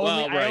mean,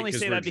 Well, I right, only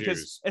 'cause say we're that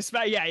because, Jews.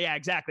 yeah,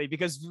 exactly.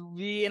 Because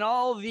in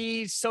all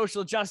the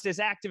social justice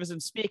activism,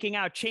 speaking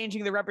out,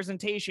 changing the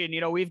representation,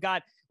 we've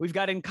got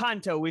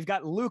Encanto, we've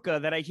got Luca,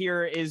 that I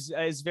hear is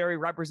very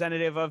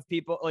representative of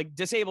people, like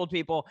disabled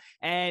people,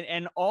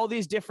 and all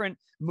these different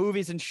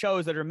movies and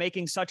shows that are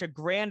making such a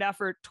grand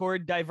effort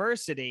toward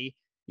diversity.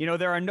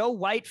 There are no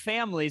white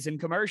families in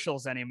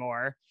commercials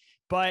anymore,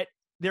 but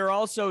there are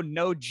also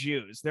no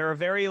Jews. There are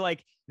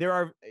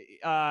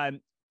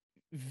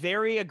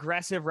very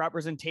aggressive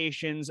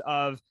representations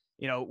of,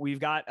 we've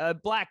got a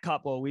black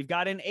couple, we've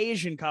got an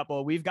Asian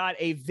couple, we've got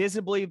a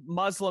visibly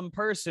Muslim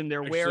person.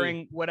 They're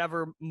wearing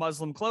whatever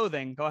Muslim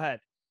clothing. Go ahead.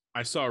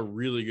 I saw a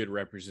really good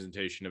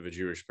representation of a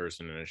Jewish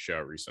person in a show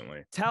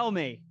recently. Tell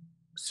me.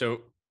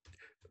 So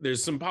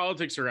there's some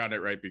politics around it,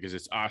 right? Because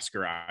it's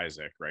Oscar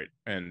Isaac, right?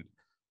 And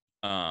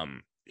what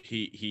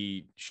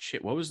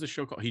was the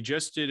show called? He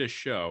just did a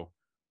show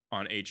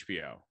on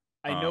HBO.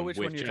 I know which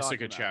with one you're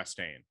Jessica talking about.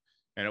 Chastain,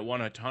 and it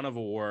won a ton of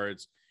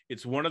awards.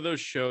 It's one of those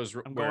shows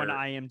I'm going to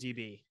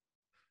IMDb.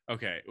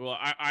 Okay, well,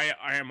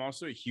 I am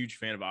also a huge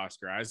fan of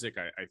Oscar Isaac.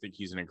 I think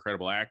he's an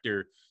incredible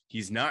actor.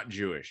 He's not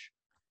Jewish,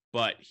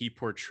 but he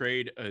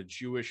portrayed a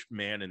Jewish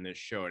man in this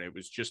show, and it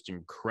was just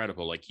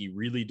incredible. Like, he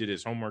really did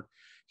his homework.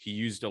 He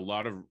used a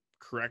lot of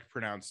correct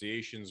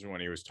pronunciations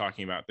when he was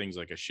talking about things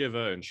like a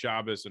Shiva and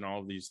Shabbos and all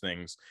of these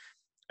things.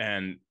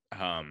 And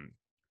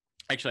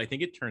actually, I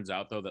think it turns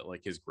out, though, that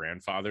like his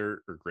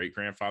grandfather or great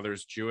grandfather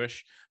is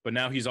Jewish, but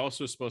now he's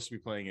also supposed to be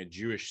playing a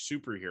Jewish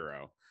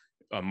superhero,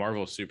 a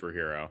Marvel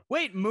superhero.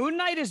 Wait, Moon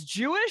Knight is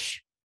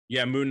Jewish?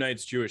 Yeah, Moon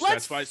Knight's Jewish.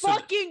 Let's that's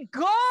fucking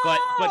go.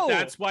 But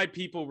that's why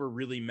people were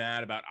really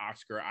mad about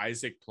Oscar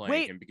Isaac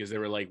playing him, because they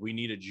were like, we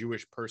need a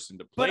Jewish person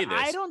to play this.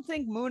 I don't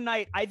think Moon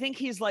Knight, I think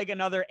he's like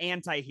another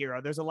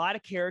anti-hero. There's a lot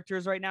of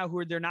characters right now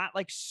who they're not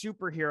like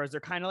superheroes. They're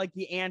kind of like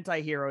the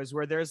anti-heroes,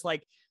 where there's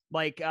like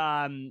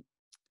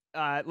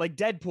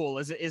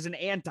Deadpool is an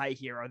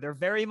anti-hero. They're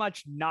very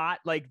much not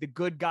like the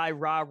good guy,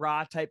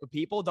 rah type of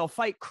people. They'll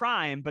fight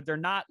crime, but they're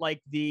not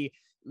like the,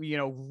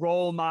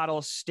 role model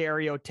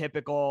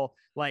stereotypical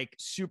like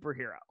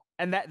superhero.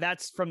 And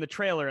that's from the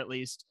trailer, at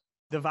least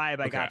the vibe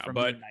I got from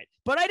Moon Knight.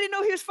 But I didn't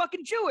know he was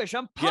fucking Jewish.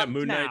 I'm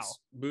pumped now.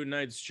 Moon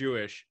Knight's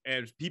Jewish,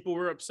 and people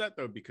were upset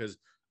though because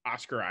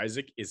Oscar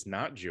Isaac is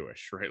not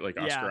Jewish, right? Like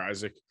Oscar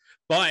Isaac,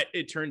 but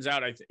it turns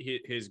out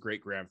his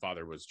great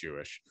grandfather was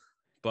Jewish.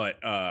 But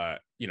but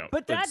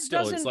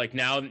still, it's like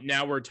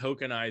now we're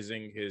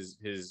tokenizing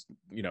his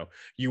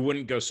you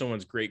wouldn't go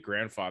someone's great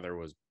grandfather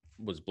was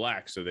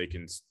black, so they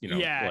can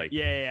right.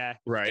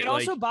 It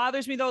also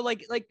bothers me though,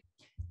 like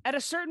at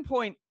a certain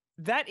point,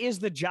 that is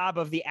the job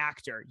of the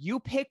actor. You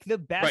pick the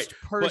best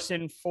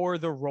person for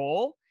the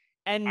role,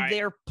 and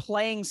they're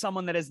playing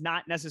someone that is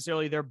not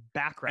necessarily their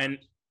background.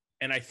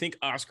 And I think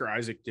Oscar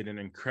Isaac did an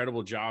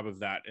incredible job of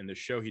that in the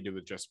show he did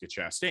with Jessica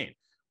Chastain,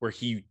 where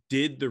he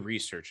did the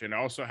research, and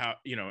also how,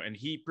 and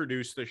he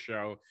produced the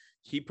show.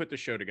 He put the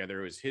show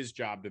together. It was his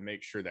job to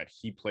make sure that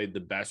he played the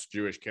best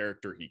Jewish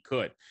character he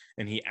could.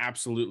 And he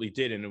absolutely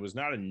did. And it was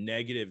not a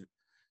negative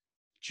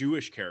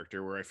Jewish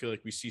character, where I feel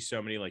like we see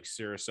so many like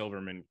Sarah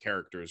Silverman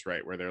characters,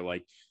 right? Where they're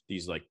like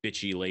these like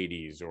bitchy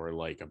ladies, or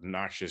like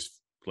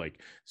obnoxious,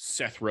 like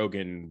Seth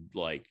Rogen,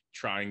 like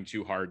trying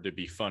too hard to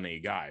be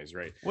funny guys,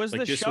 right? Was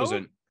like, the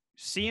show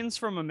Scenes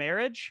from a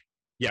Marriage?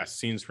 Yes,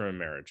 Scenes from a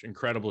Marriage.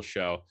 Incredible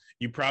show.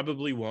 You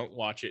probably won't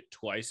watch it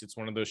twice. It's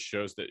one of those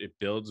shows that it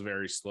builds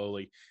very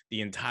slowly.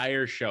 The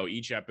entire show,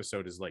 each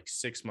episode is like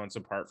 6 months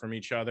apart from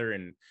each other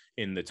and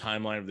in the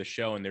timeline of the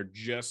show. And they're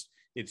just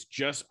it's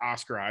just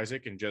Oscar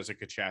Isaac and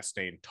Jessica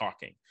Chastain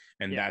talking,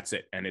 and that's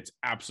it. And it's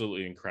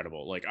absolutely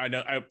incredible. Like, I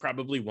know I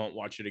probably won't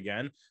watch it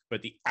again,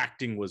 but the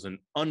acting was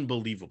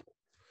unbelievable.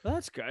 Well,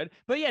 that's good.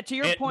 But yeah, to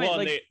your point, well,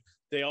 like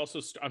they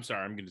also I'm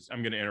sorry,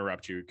 I'm gonna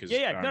interrupt you because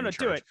no,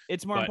 do it.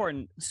 It's more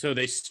important. So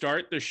they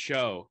start the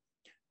show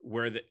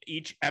where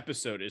each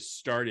episode is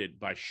started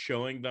by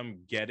showing them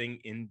getting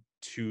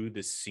into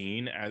the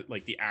scene, as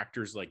like the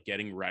actors like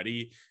getting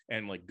ready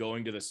and like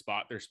going to the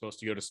spot they're supposed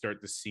to go to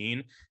start the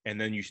scene,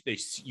 and then you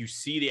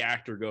see the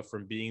actor go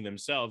from being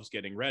themselves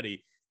getting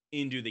ready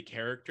into the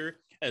character,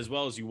 as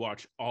well as you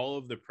watch all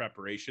of the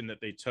preparation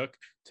that they took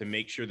to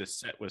make sure the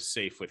set was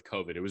safe with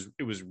COVID.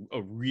 It was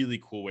a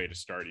really cool way to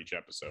start each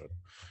episode.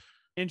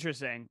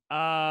 Interesting.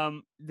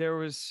 There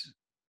was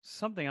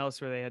something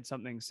else where they had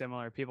something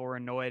similar. People were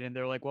annoyed and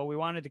they're like, well, we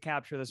wanted to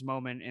capture this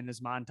moment in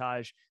this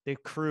montage. The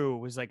crew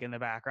was like in the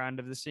background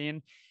of the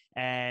scene,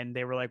 and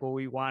they were like, well,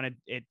 we wanted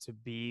it to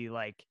be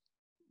like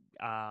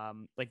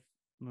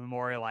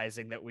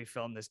memorializing that we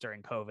filmed this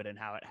during COVID and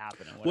how it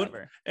happened and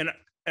whatever.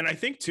 And I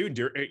think too,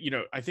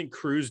 I think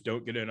crews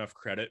don't get enough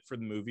credit for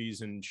the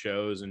movies and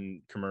shows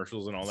and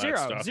commercials and all that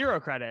stuff. Zero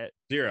credit.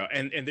 Zero.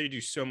 And they do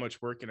so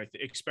much work. And I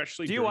think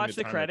especially do you watch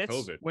the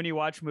credits when you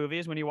watch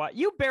movies?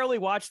 You barely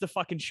watch the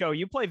fucking show.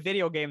 You play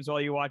video games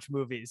while you watch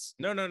movies.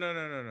 No.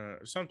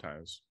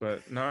 Sometimes,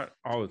 but not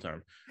all the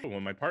time.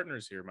 When my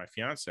partner's here, my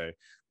fiance,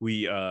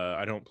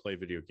 I don't play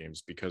video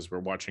games because we're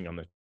watching on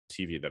the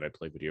TV that I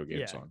play video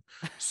games on.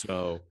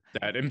 So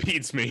that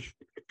impedes me.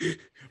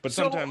 But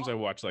sometimes I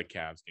watch like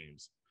Cavs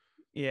games.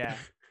 Yeah.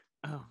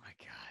 Oh my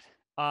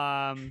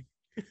God.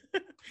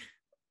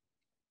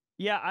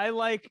 Yeah, I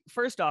like,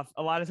 first off,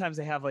 a lot of times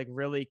they have like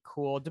really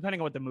cool,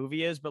 depending on what the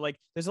movie is, but like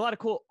there's a lot of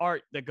cool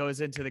art that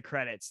goes into the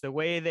credits, the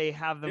way they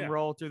have them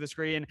roll through the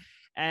screen.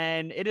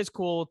 And it is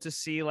cool to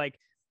see, like,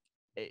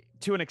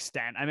 to an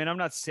extent. I mean, I'm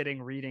not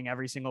sitting reading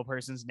every single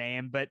person's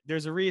name, but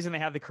there's a reason they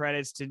have the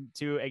credits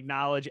to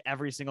acknowledge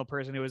every single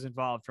person who was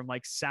involved, from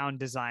like sound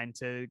design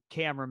to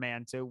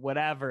cameraman to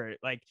whatever.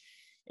 Like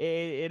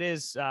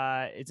it's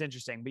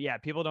interesting. But yeah,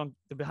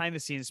 the behind the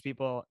scenes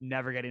people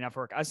never get enough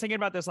work. I was thinking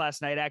about this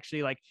last night,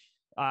 actually, like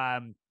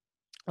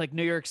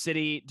New York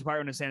City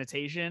Department of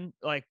Sanitation,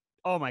 like,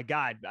 oh my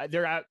God,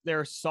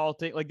 they're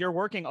salting, like they're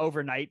working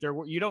overnight.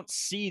 You don't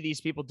see these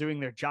people doing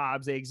their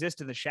jobs. They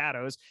exist in the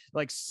shadows,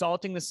 like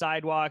salting the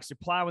sidewalks, they're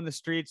plowing the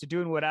streets, they're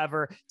doing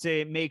whatever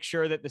to make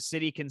sure that the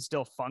city can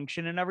still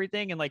function and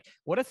everything. And like,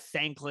 what a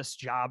thankless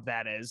job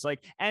that is.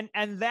 Like, and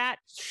that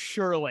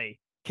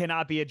surely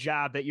cannot be a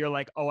job that you're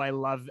like, oh, I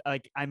love,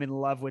 like, I'm in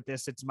love with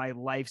this. It's my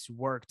life's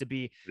work to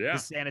be the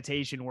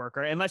sanitation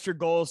worker, unless your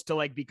goal is to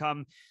like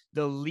become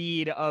the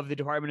lead of the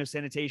Department of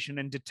Sanitation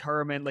and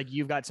determine like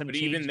you've got some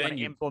change even then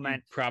to implement.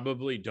 You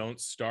probably don't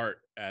start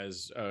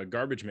as a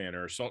garbage man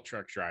or a salt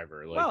truck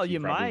driver. Like, well, you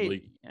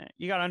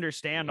got to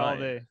understand all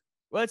the,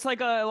 well, it's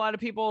like a lot of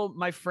people,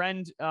 my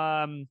friend,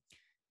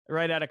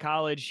 right out of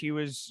college, he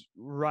was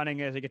running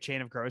a chain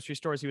of grocery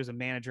stores. He was a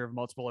manager of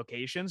multiple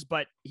locations,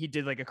 but he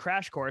did like a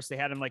crash course. They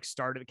had him like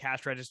start at the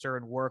cash register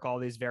and work all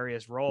these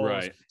various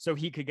roles so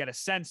he could get a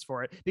sense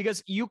for it,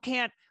 because you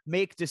can't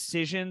make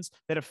decisions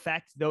that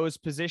affect those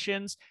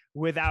positions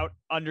without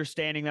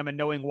understanding them and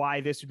knowing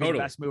why this would be the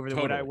best move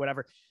or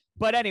whatever.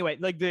 But anyway,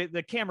 like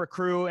the camera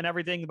crew and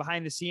everything, the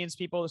behind the scenes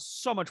people,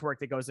 so much work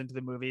that goes into the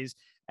movies.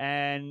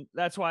 And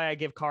that's why I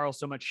give Carl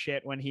so much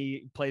shit when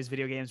he plays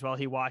video games while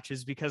he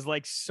watches, because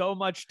like so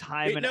much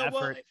time and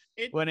effort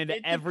went into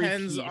every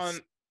piece.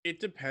 It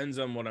depends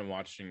on what I'm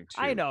watching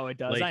too. I know it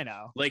does. Like, I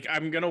know. Like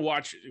I'm going to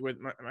watch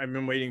I've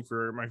been waiting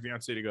for my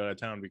fiance to go out of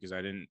town because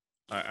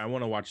I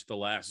want to watch The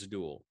Last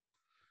Duel.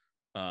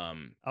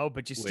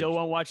 But you still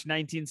won't watch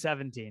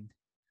 1917.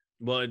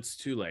 Well, it's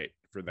too late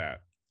for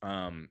that.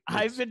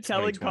 I've been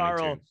telling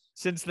Carl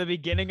since the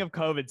beginning of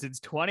COVID, since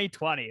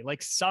 2020,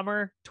 like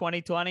summer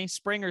 2020,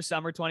 spring or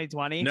summer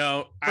 2020.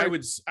 No, I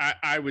would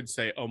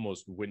say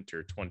almost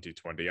winter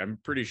 2020. I'm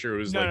pretty sure it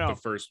was the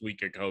first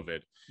week of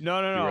COVID. No.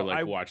 You were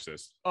like, watch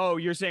this. Oh,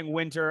 you're saying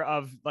winter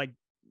of like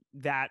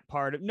that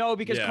part of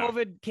because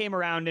COVID came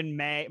around in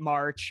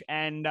March,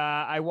 and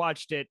I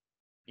watched it.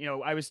 You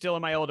know, I was still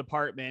in my old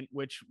apartment,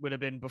 which would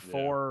have been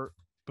before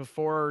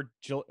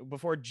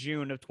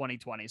June of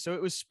 2020. So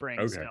it was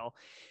spring still.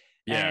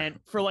 Yeah. And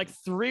for like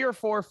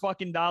 $3 or $4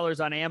 fucking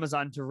on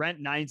Amazon to rent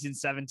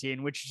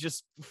 1917, which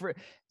just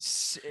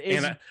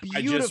is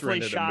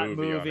beautifully shot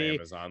movie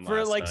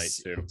for like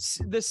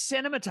the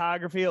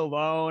cinematography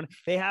alone.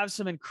 They have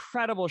some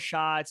incredible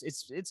shots.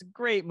 It's a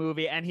great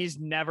movie, and he's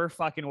never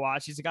fucking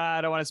watched. He's like,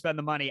 I don't want to spend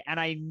the money. And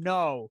I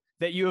know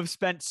that you have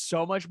spent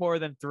so much more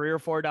than $3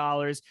 or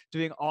 $4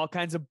 doing all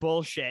kinds of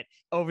bullshit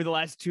over the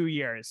last 2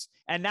 years.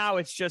 And now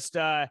it's just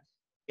a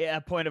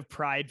point of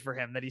pride for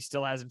him that he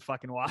still hasn't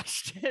fucking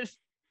watched it.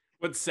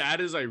 What's sad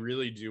is I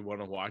really do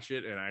want to watch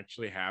it, and I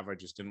actually have. I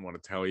just didn't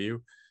want to tell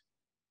you.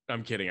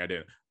 I'm kidding, I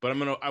didn't. But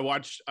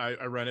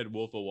I rented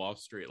Wolf of Wall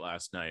Street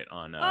last night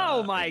on.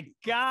 Oh my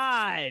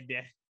God!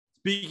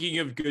 Speaking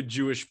of good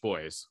Jewish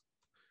boys,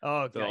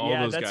 oh God, all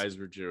those guys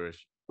were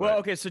Jewish. Well, But-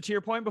 okay. So to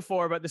your point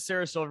before about the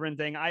Sarah Silverman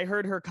thing, I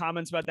heard her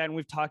comments about that, and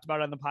we've talked about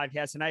it on the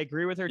podcast, and I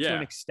agree with her to an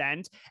Yeah.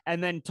 extent.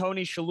 And then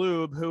Tony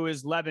Shalhoub, who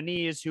is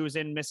Lebanese, who is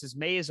in Mrs.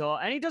 Maisel,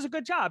 and he does a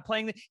good job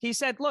playing. He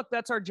said, "Look,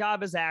 that's our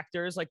job as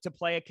actors, like to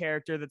play a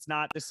character that's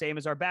not the same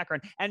as our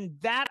background," and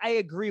that I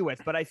agree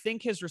with. But I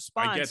think his I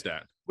response get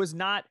that. was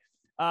not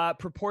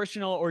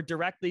proportional or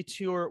directly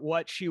to her,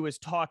 what she was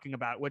talking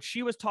about. What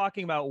she was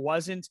talking about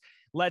wasn't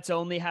let's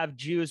only have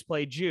Jews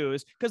play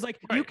Jews, because like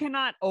you Right.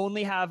 cannot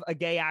only have a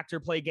gay actor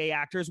play gay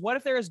actors. What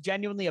if there is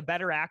genuinely a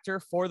better actor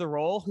for the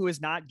role who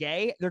is not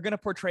gay? They're going to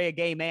portray a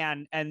gay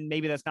man, and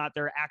maybe that's not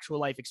their actual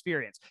life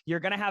experience. You're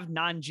going to have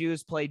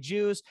non-Jews play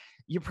Jews.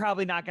 You're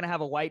probably not going to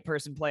have a white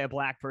person play a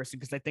black person,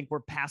 because I think we're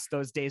past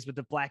those days with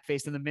the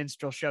blackface and the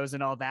minstrel shows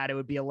and all that. It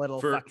would be a little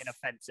fucking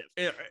offensive.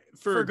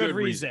 For a good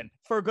reason.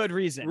 For a good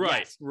reason. Right,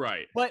 Yes.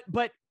 right.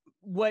 But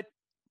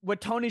what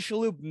Tony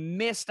Shalhoub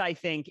missed, I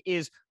think,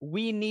 is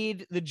we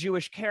need the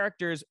Jewish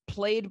characters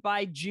played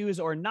by Jews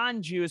or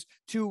non-Jews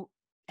to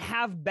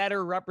have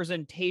better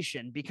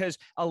representation, because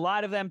a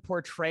lot of them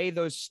portray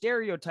those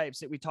stereotypes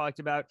that we talked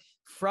about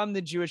from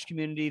the Jewish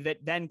community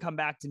that then come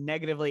back to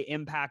negatively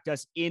impact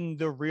us in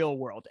the real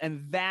world.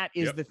 And that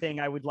is Yep. the thing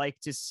I would like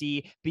to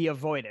see be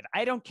avoided.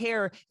 I don't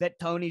care that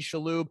Tony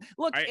Shalhoub,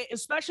 look,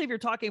 especially if you're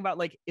talking about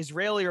like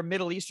Israeli or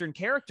Middle Eastern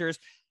characters,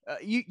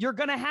 you're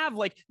going to have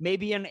like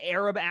maybe an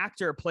Arab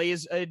actor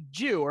plays a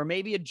Jew, or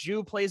maybe a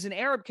Jew plays an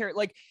Arab character.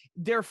 Like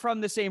they're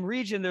from the same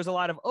region. There's a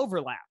lot of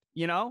overlap,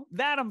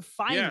 that I'm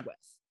fine with.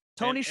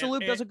 Tony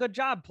Shalhoub does a good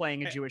job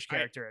playing a Jewish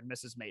character in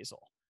Mrs. Maisel.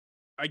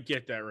 I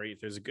get that, right?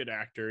 There's a good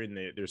actor and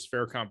there's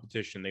fair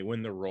competition. They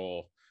win the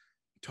role.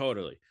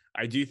 Totally.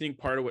 I do think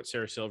part of what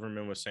Sarah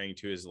Silverman was saying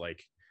too is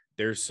like,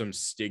 there's some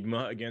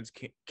stigma against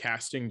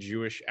casting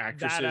Jewish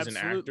actresses and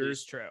actors.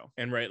 Is true.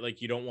 And right,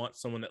 like you don't want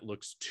someone that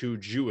looks too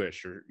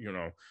Jewish or,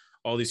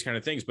 all these kind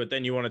of things. But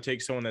then you want to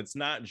take someone that's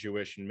not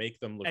Jewish and make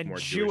them look and more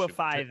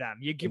Jewify Jewish. them.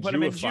 You can put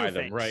them in Jew them,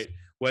 things. right?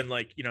 When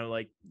like you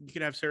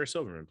could have Sarah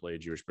Silverman play a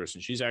Jewish person.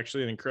 She's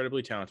actually an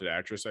incredibly talented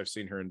actress. I've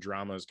seen her in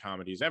dramas,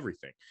 comedies,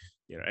 everything,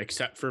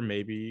 except for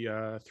maybe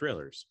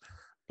thrillers.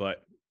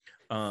 But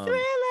Thriller.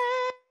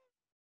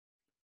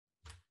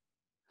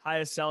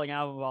 Highest selling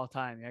album of all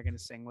time. You're gonna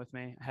sing with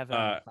me. I have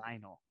that on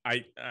vinyl.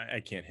 I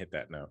can't hit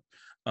that note.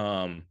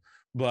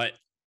 But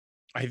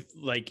I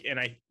like, and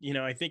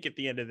I think at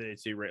the end of the day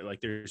too, right?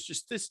 Like there's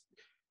just this,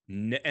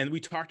 and we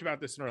talked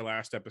about this in our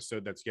last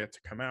episode that's yet to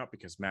come out,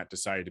 because Matt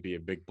decided to be a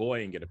big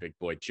boy and get a big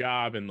boy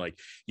job. And like,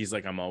 he's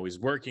like, I'm always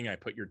working. I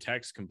put your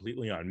text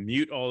completely on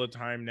mute all the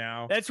time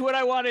now. That's what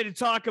I wanted to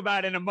talk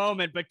about in a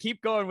moment, but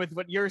keep going with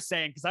what you're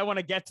saying, because I want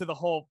to get to the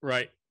whole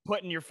right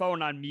putting your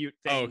phone on mute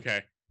thing. Oh,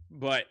 okay.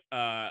 But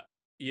at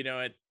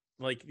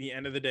like the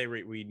end of the day,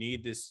 right, we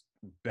need this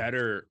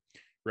better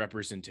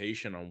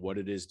representation on what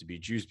it is to be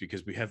Jews,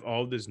 because we have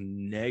all this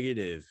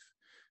negative,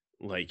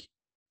 like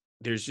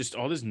there's just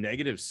all this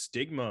negative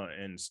stigma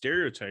and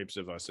stereotypes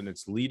of us, and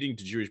it's leading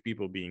to Jewish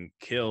people being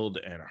killed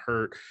and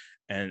hurt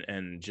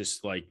and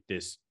just like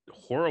this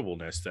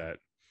horribleness that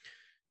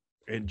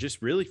it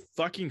just really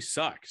fucking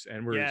sucks.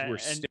 And we're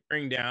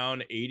staring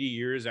down 80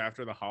 years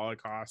after the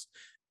Holocaust,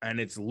 and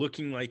it's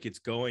looking like it's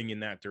going in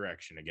that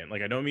direction again.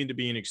 Like, I don't mean to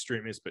be an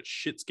extremist, but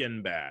shit's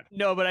getting bad.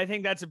 No, but I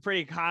think that's a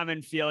pretty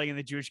common feeling in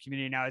the Jewish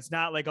community now. It's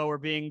not like, oh, we're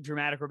being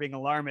dramatic, we're being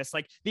alarmist.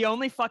 Like the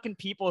only fucking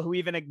people who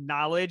even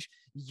acknowledge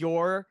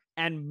your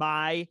and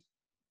my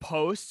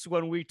posts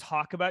when we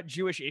talk about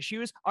Jewish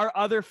issues are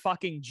other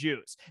fucking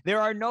Jews.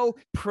 There are no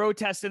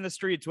protests in the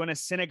streets when a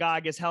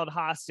synagogue is held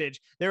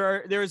hostage.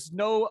 There's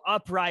no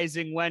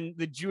uprising when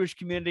the Jewish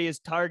community is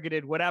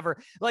targeted,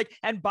 whatever. Like,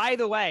 and by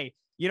the way,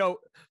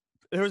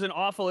 there was an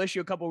awful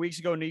issue a couple of weeks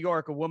ago in New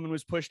York. A woman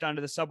was pushed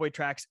onto the subway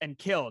tracks and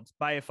killed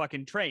by a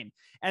fucking train.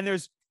 And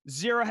there's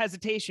zero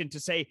hesitation to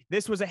say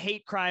this was a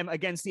hate crime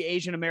against the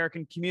Asian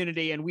American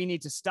community and we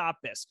need to stop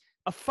this.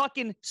 A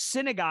fucking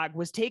synagogue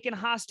was taken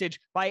hostage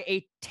by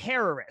a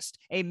terrorist,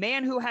 a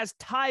man who has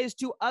ties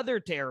to other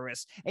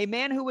terrorists, a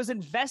man who was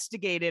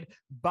investigated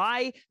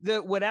by the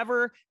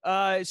whatever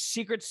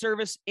Secret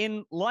Service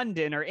in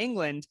London or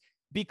England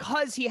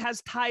because he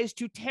has ties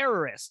to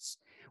terrorists,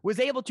 was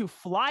able to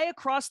fly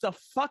across the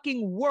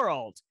fucking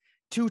world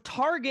to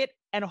target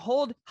and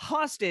hold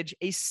hostage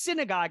a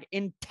synagogue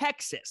in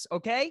Texas,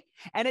 okay?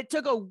 And it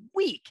took a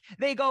week.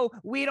 They go,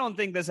 we don't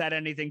think this had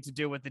anything to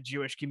do with the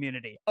Jewish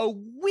community. A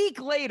week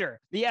later,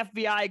 the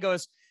FBI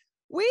goes,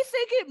 we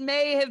think it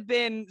may have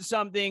been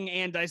something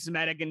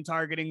anti-Semitic in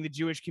targeting the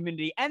Jewish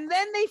community. And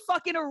then they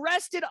fucking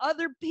arrested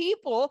other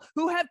people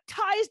who have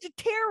ties to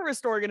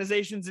terrorist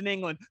organizations in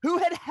England, who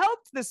had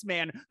helped this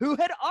man, who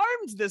had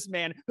armed this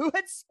man, who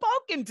had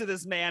spoken to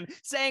this man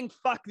saying,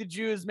 fuck the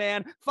Jews,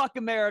 man, fuck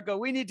America,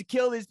 we need to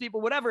kill these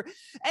people, whatever.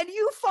 And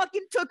you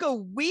fucking took a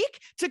week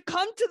to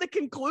come to the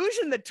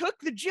conclusion that took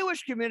the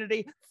Jewish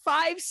community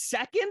 5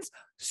 seconds?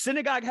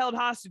 Synagogue held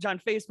hostage on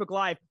Facebook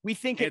Live. We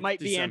think it might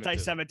be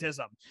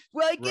anti-Semitism.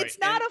 Well, like, right. It's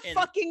not a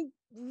fucking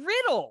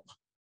riddle.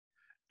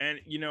 And,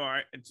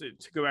 to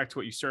go back to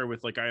what you started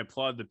with, like, I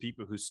applaud the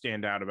people who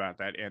stand out about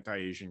that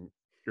anti-Asian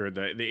or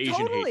the Asian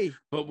hate. Totally.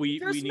 But we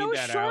There's need no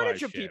that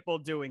shortage of allyship. people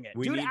doing it.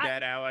 We Dude, need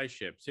that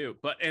allyship too.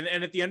 But and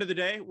at the end of the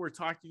day, we're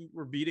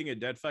beating a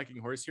dead fucking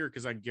horse here,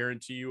 because I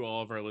guarantee you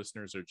all of our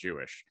listeners are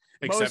Jewish,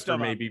 except Most for of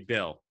them. maybe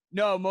Bill.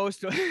 No,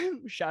 most of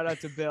shout out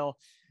to Bill.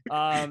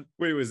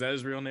 Wait, was that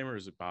his real name or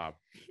is it Bob?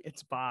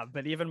 It's Bob,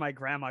 but even my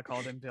grandma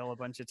called him Bill a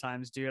bunch of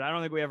times, dude. I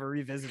don't think we ever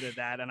revisited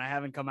that, and I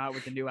haven't come out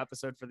with a new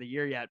episode for the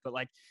year yet. But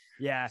like,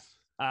 yeah,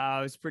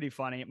 it was pretty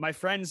funny. My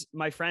friends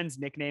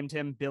nicknamed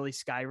him Billy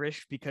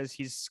Skyrish because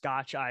he's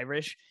Scotch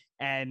Irish,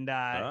 and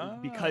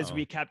because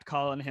we kept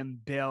calling him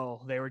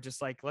Bill, they were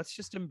just like, let's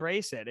just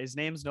embrace it. His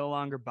name's no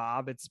longer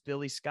Bob; it's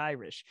Billy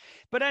Skyrish.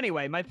 But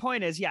anyway, my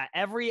point is, yeah,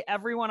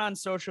 everyone on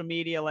social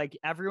media, like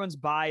everyone's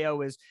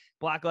bio is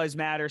Black Lives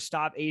Matter,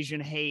 stop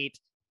Asian hate.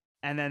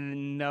 And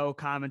then no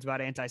comments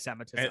about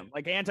anti-Semitism.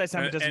 Like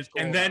anti-Semitism,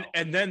 and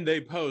then they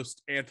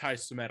post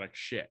anti-Semitic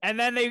shit. And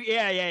then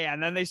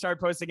and then they start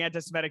posting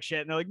anti-Semitic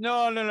shit, and they're like,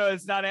 no,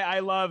 it's not. I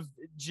love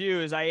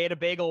Jews. I ate a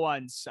bagel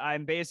once.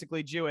 I'm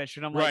basically Jewish,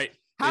 and I'm like,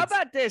 how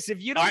about this?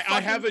 If you don't,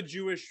 I have a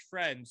Jewish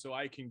friend, so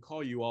I can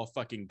call you all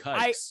fucking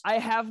cunts. I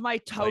have my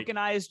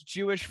tokenized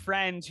Jewish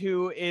friend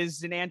who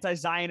is an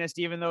anti-Zionist,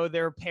 even though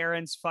their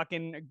parents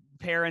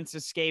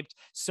escaped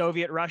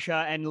Soviet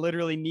Russia and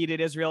literally needed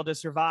Israel to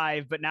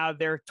survive. But now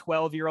their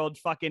 12-year-old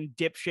fucking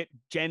dipshit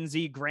Gen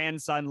Z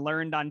grandson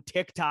learned on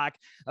TikTok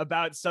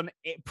about some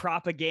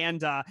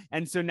propaganda.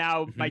 And so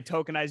now my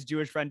tokenized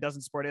Jewish friend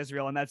doesn't support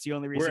Israel. And that's the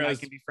only reason I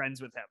can be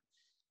friends with him.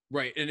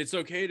 Right. And it's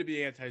okay to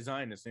be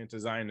anti-Zionist.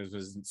 Anti-Zionism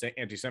is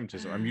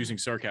anti-Semitism. I'm using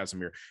sarcasm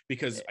here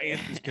because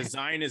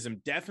Zionism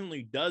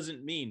definitely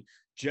doesn't mean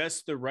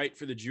just the right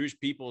for the Jewish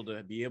people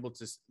to be able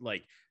to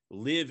like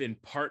live in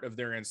part of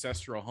their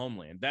ancestral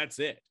homeland. That's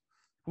it.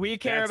 We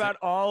care about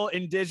all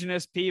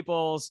indigenous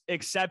peoples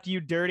except you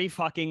dirty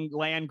fucking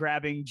land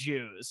grabbing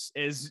Jews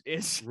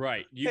is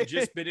right. You've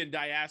just been in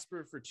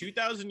diaspora for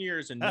 2,000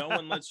 years and no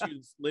one lets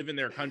you live in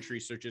their country.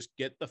 So just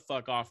get the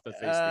fuck off the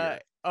face of the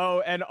earth.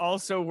 Oh, and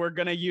also we're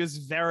going to use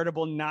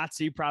veritable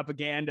Nazi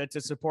propaganda to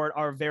support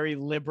our very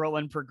liberal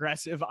and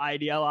progressive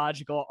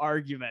ideological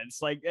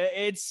arguments. Like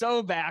it's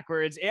so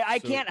backwards. I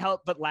can't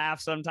help but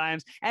laugh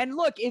sometimes. And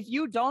look, if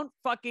you don't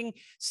fucking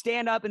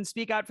stand up and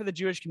speak out for the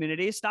Jewish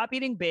community, stop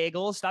eating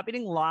bagels, stop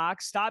eating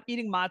lox, stop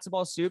eating matzo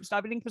ball soup,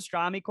 stop eating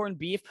pastrami, corned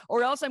beef,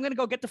 or else I'm going to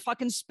go get the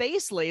fucking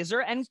space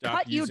laser and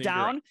cut you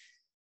down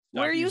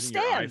where you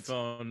stand. Your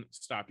iPhone,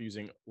 stop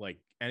using like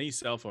any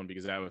cell phone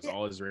because that was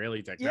all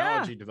Israeli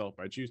technology developed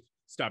by Jews.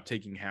 Stop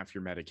taking half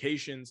your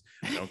medications.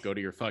 Don't go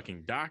to your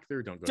fucking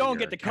doctor. Don't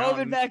get the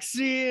COVID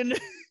vaccine.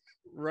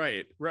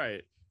 Right.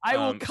 I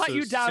will cut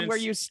you down where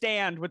you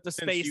stand with the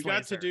space you laser.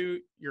 Got to do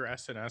your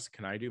SNS.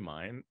 Can I do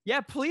mine?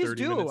 Yeah, please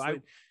do.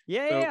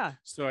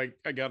 So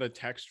I got a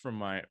text from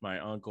my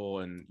uncle,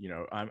 and you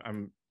know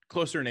I'm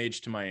closer in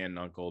age to my aunt and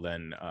uncle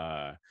than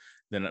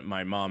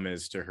my mom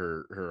is to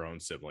her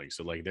own siblings.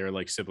 So like they're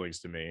like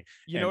siblings to me.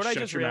 You know what I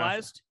just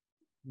realized?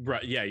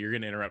 Right. Yeah, you're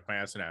gonna interrupt my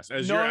SNS.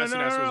 Your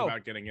SNS was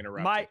about getting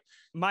interrupted.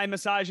 My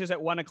massage is at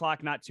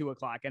 1:00, not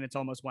 2:00, and it's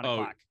almost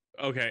 1:00.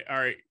 Okay. All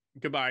right.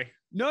 Goodbye.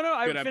 No,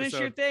 I finished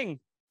your thing.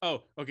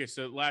 Oh, okay.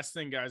 So last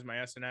thing, guys, my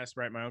SNS,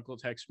 right? My uncle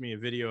texted me a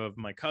video of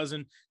my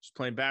cousin. She's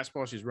playing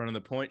basketball. She's running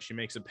the point. She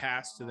makes a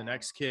pass to the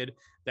next kid.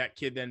 That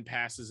kid then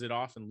passes it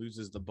off and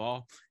loses the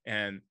ball.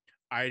 And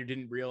I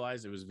didn't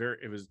realize I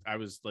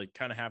was like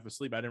kind of half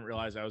asleep. I didn't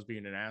realize I was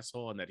being an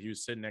asshole and that he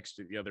was sitting next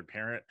to the other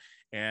parent.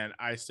 And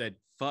I said,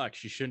 fuck,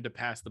 she shouldn't have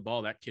passed the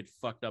ball. That kid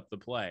fucked up the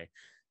play.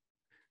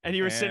 And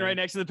you were sitting right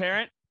next to the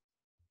parent?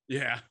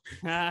 Yeah.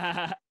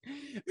 And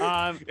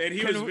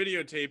he was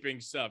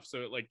videotaping stuff.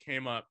 So it like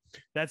came up.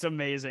 That's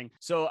amazing.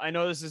 So I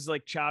know this is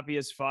like choppy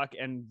as fuck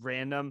and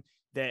random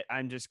that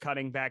I'm just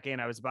cutting back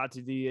in. I was about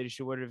to do the Yiddish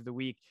word of the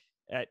week.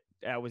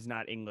 That was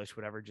not English,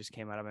 whatever just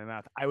came out of my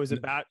mouth. I was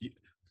about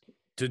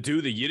to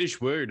do the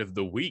Yiddish word of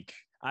the week.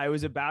 I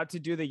was about to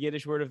do the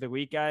Yiddish word of the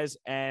week, guys,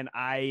 and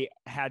I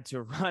had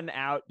to run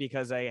out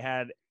because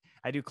I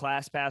do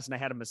ClassPass and I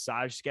had a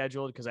massage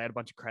scheduled because I had a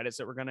bunch of credits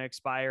that were going to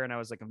expire. And I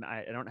was like,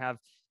 I don't have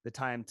the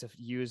time to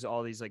use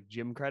all these like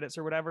gym credits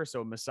or whatever.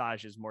 So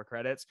massage is more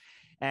credits.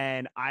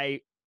 And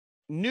I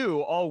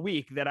knew all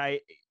week that I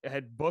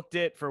had booked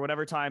it for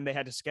whatever time they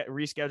had to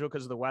reschedule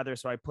because of the weather.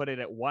 So I put it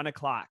at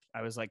 1:00.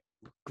 I was like,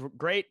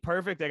 great,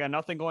 perfect. I got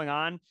nothing going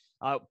on.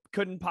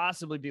 Couldn't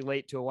possibly be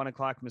late to a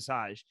 1:00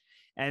 massage.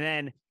 And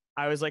then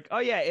I was like, oh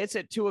yeah, it's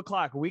at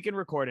 2:00. We can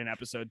record an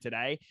episode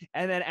today.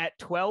 And then at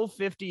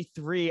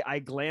 12:53, I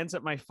glance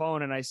at my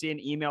phone and I see an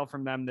email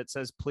from them that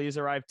says, please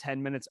arrive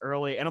 10 minutes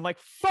early. And I'm like,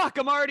 fuck,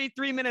 I'm already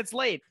 3 minutes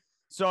late.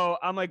 So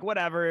I'm like,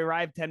 whatever,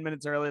 arrive 10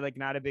 minutes early, like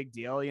not a big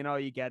deal. You know,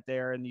 you get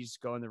there and you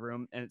just go in the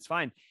room and it's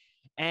fine.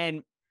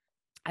 And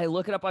I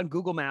look it up on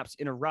Google Maps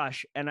in a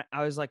rush. And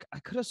I was like, I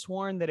could have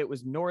sworn that it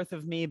was north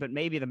of me, but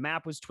maybe the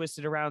map was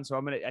twisted around. So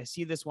I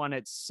see this one,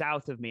 it's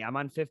south of me. I'm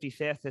on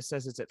 55th. This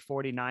says it's at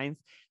 49th.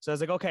 So I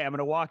was like, okay, I'm going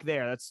to walk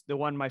there. That's the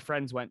one my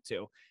friends went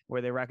to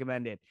where they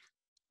recommended.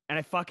 And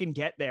I fucking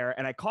get there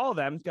and I call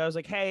them. I was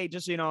like, hey,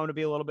 just so you know, I'm gonna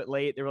be a little bit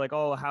late. They were like,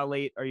 oh, how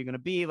late are you gonna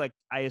be? Like,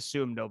 I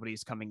assume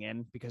nobody's coming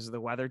in because of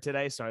the weather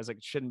today. So I was like,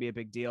 it shouldn't be a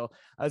big deal.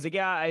 I was like,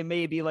 yeah, I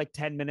may be like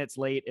 10 minutes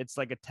late. It's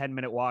like a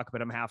 10-minute walk,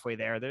 but I'm halfway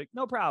there. They're like,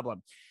 no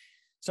problem.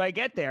 So I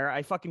get there,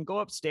 I fucking go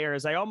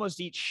upstairs. I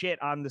almost eat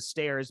shit on the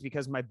stairs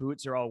because my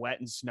boots are all wet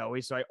and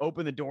snowy. So I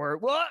open the door,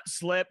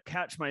 slip,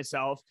 catch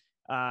myself.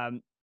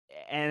 And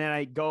then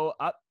I go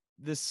up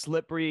the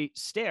slippery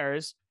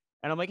stairs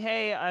and I'm like,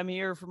 hey, I'm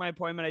here for my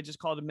appointment. I just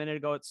called a minute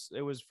ago.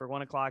 It was for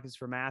 1 o'clock. It's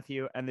for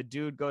Matthew. And the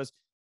dude goes,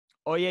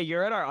 oh yeah,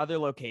 you're at our other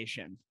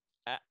location.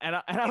 And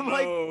I'm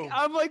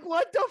like,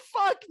 what the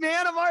fuck,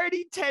 man? I'm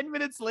already 10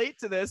 minutes late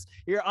to this,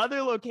 your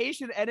other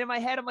location. And in my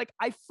head, I'm like,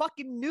 I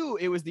fucking knew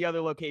it was the other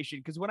location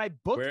because when I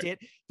booked it,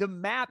 the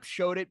map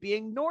showed it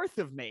being north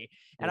of me.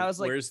 And I was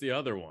like, where's the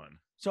other one?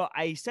 So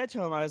I said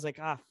to him, I was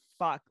like,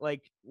 fuck,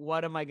 like,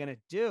 what am I going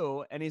to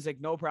do? And he's like,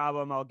 no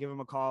problem. I'll give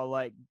him a call.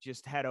 Like,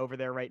 just head over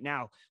there right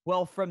now.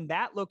 Well, from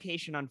that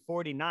location on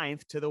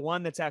 49th to the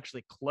one that's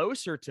actually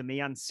closer to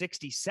me on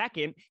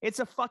 62nd, it's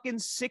a fucking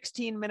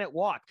 16-minute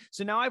walk.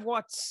 So now I've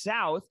walked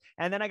south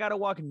and then I got to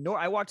walk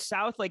north. I walked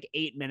south like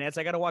 8 minutes.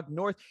 I got to walk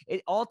north.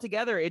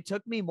 Altogether, it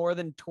took me more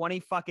than 20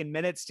 fucking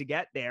minutes to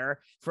get there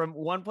from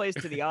one place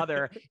to the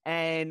other.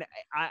 And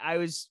I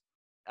was,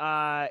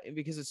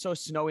 because it's so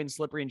snowy and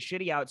slippery and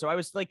shitty out. So I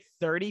was like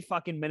 30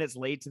 fucking minutes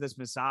late to this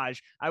massage.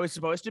 I was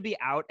supposed to be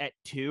out at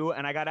 2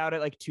 and I got out at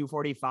like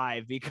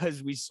 2:45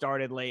 because we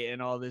started late and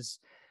all this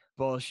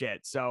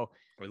bullshit. So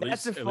at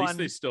least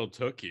they still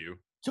took you.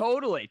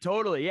 Totally.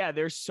 Yeah.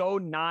 They're so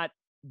not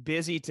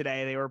busy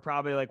today. They were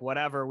probably like,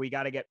 whatever, we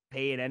got to get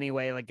paid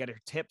anyway, like get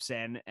our tips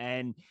in.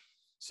 And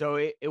so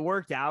it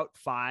worked out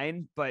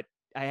fine, but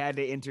I had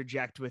to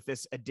interject with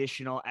this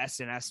additional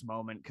S&S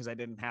moment because I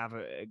didn't have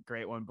a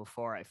great one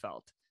before, I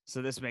felt.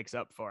 So this makes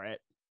up for it.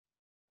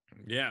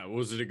 Yeah.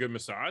 Was it a good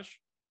massage?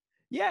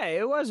 Yeah,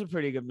 it was a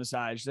pretty good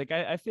massage. Like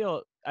I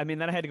feel, I mean,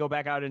 then I had to go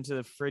back out into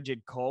the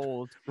frigid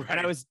cold. Right. And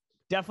I was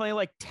definitely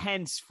like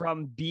tense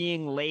from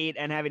being late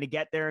and having to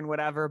get there and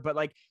whatever. But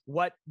like,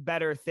 what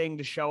better thing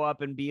to show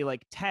up and be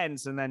like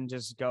tense and then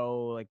just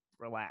go like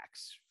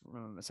relax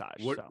from a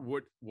massage.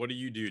 What do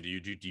you do? Do you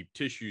do deep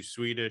tissue,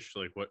 Swedish?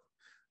 Like what?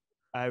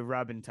 I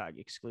rub and tug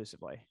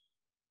exclusively.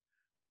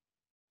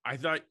 I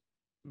thought,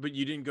 but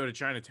you didn't go to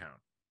Chinatown.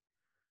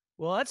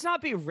 Well, let's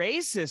not be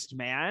racist,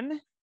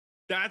 man.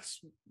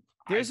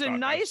 There's a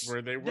nice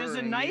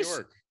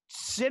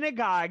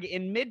synagogue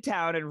in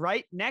Midtown, and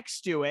right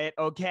next to it,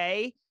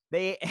 okay,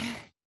 they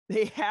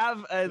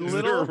have Is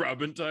there a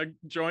rub and tug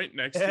joint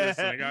next to the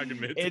synagogue in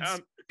Midtown?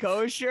 It's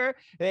kosher.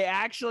 They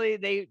actually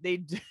they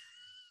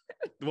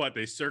What,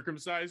 they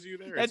circumcise you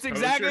there? That's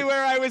exactly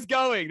where I was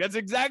going. That's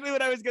exactly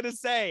what I was going to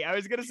say. I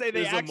was going to say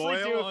they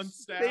actually do. On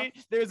staff?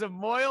 There's a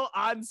moil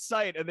on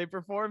site and they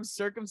perform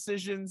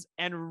circumcisions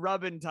and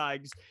rub and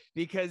tugs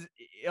because,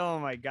 oh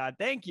my God,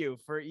 thank you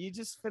you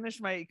just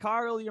finished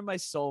Carl, you're my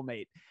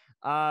soulmate.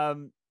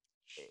 God.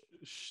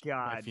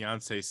 My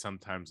fiance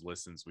sometimes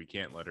listens. We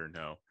can't let her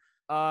know.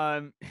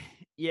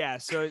 Yeah.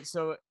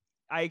 So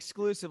I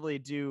exclusively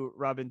do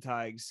rub and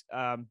tugs,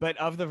 but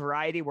of the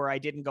variety where I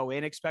didn't go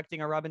in expecting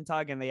a rub and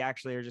tug and they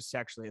actually are just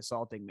sexually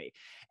assaulting me.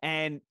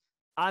 And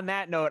on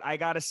that note, I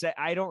got to say,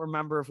 I don't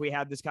remember if we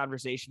had this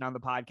conversation on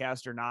the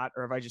podcast or not,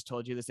 or if I just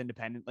told you this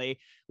independently.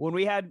 When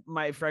we had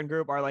my friend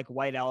group, our like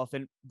white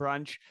elephant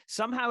brunch,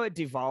 somehow it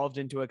devolved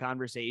into a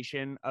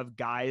conversation of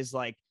guys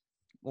like,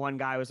 one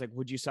guy was like,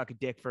 would you suck a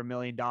dick for $1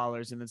 million?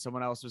 And then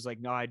someone else was like,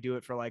 no, I'd do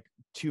it for like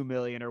 2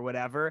 million or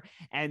whatever.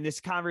 And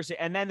this conversation,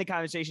 and then the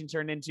conversation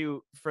turned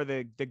into, for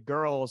the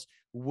girls,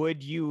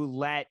 would you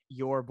let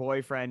your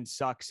boyfriend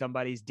suck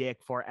somebody's dick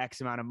for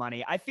X amount of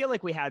money? I feel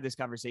like we had this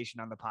conversation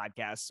on the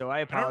podcast. So I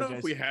apologize. I don't know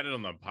if we had it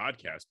on the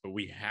podcast, but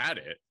we had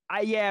it.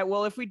 Yeah.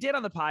 Well, if we did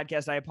on the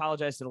podcast, I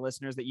apologize to the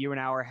listeners that you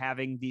and I are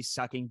having the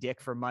sucking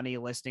dick for money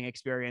listing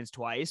experience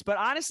twice. But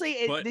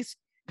honestly, this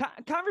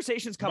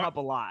conversations come up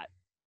a lot.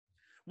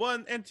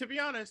 Well, and to be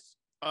honest,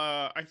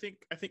 I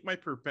think my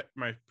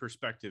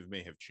perspective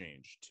may have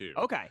changed too.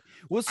 Okay.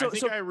 Well,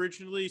 I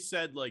originally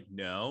said like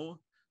no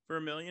for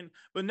 $1 million,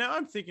 but now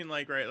I'm thinking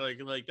like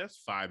that's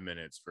 5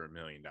 minutes for $1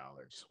 million.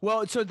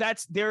 Well, so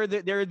that's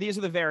these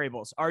are the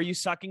variables. Are you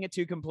sucking it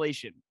to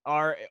completion?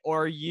 Are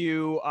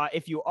you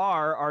if you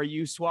are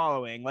you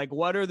swallowing? Like,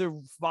 what are the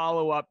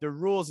the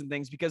rules and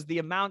things? Because the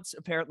amounts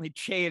apparently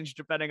change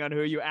depending on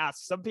who you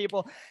ask. Some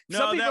people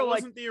that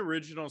wasn't the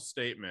original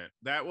statement.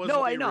 That wasn't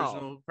the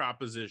original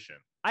proposition.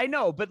 I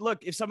know, but look,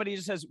 if somebody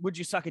just says, would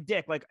you suck a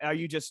dick? Like, are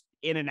you just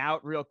in and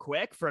out real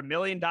quick for $1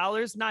 million?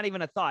 Not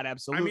even a thought.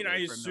 Absolutely. I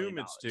mean, I assume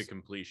it's to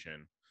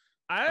completion.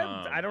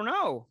 I don't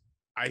know.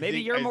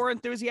 Maybe you're more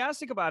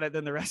enthusiastic about it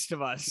than the rest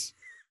of us.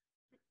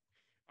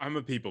 I'm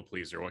a people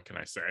pleaser. What can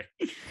I say?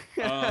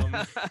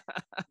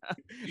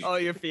 Oh,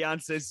 your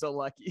fiance is so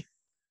lucky.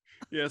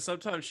 Yeah,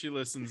 sometimes she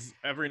listens.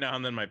 Every now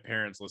and then my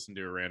parents listen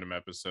to a random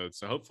episode,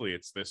 so hopefully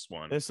it's this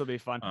one. This will be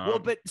fun. Well,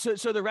 but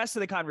so the rest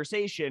of the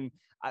conversation,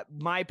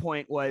 my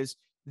point was,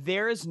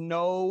 there is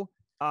no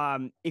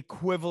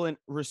equivalent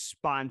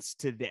response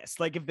to this.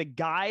 Like if the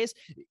guys,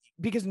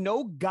 because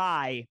no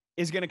guy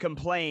is going to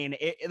complain.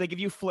 Like if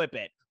you flip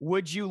it,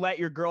 would you let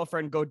your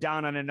girlfriend go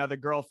down on another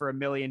girl for $1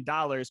 million?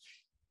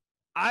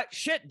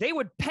 Shit, they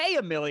would pay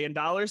 $1 million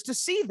to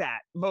see that.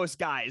 Most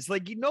guys,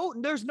 like, you know,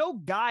 there's no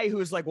guy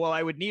who's like, well,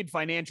 I would need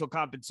financial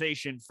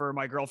compensation for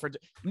my girlfriend.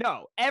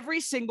 No,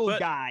 every single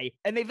guy,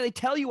 and if they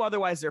tell you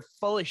otherwise, they're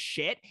full of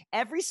shit.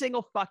 Every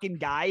single fucking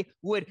guy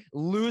would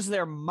lose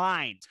their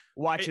mind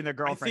watching their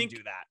girlfriend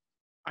do that.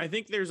 I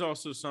think there's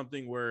also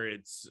something where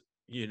it's,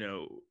 you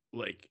know,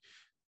 like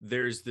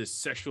there's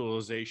this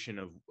sexualization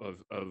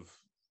of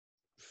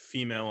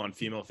female on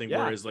female thing,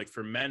 whereas like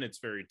for men, it's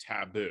very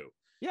taboo.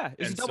 Yeah,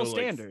 it's a double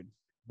standard.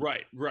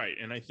 Right.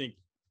 And I think,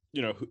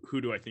 you know,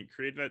 who do I think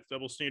created that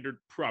double standard?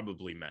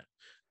 Probably men.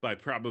 By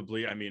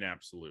probably, I mean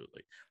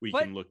absolutely.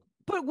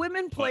 But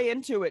women play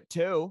into it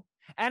too,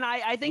 and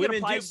I think women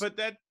it applies.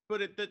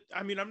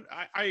 I mean,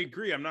 I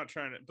agree. I'm not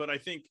trying to, but I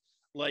think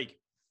like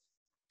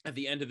at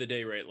the end of the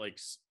day, right? Like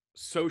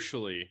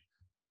socially,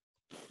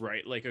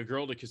 right? Like a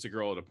girl to kiss a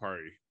girl at a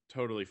party,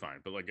 totally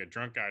fine. But like a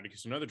drunk guy to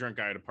kiss another drunk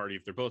guy at a party,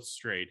 if they're both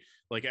straight,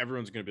 like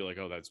everyone's gonna be like,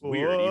 oh, that's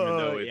weird, even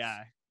though it's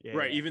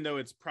even though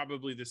it's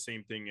probably the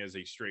same thing as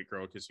a straight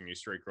girl kissing a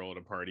straight girl at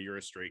a party, or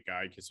a straight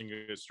guy kissing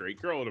a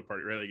straight girl at a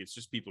party, right? Like it's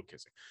just people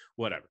kissing,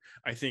 whatever.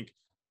 I think,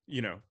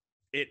 you know,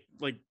 it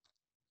like,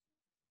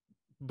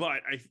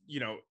 but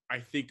I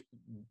think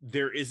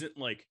there isn't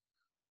like,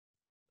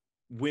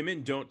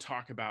 women don't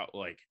talk about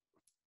like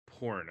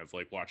porn of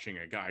like watching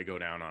a guy go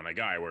down on a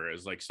guy,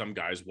 whereas like some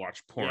guys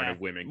watch porn of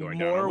women going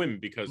down on women,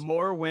 because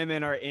more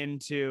women are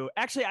into,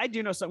 actually I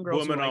do know some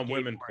girls women on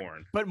women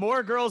porn, but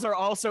more girls are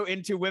also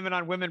into women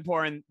on women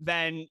porn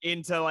than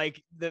into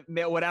like the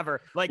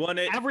whatever, like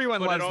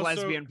everyone loves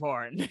lesbian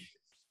porn.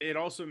 It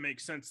also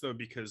makes sense though,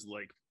 because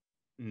like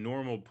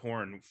normal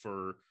porn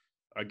for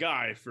a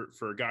guy,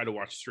 for a guy to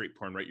watch straight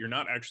porn, right, you're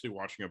not actually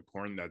watching a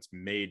porn that's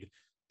made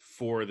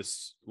for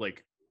this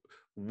like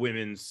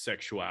women's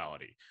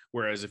sexuality,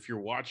 whereas if you're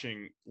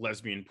watching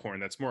lesbian porn,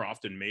 that's more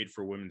often made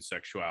for women's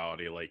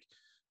sexuality. Like,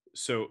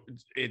 so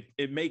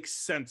it makes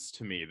sense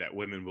to me that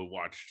women will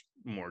watch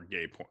more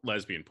gay porn,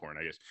 lesbian porn,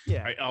 I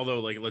guess. Although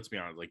like, let's be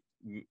honest, like,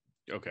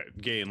 okay,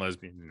 gay and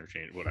lesbian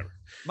interchange, whatever.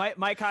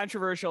 My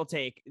controversial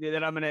take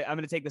that I'm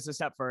gonna take this a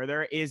step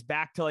further is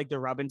back to like the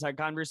rub and tug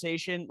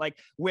conversation, like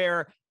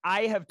where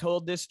I have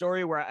told this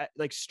story where I,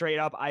 like straight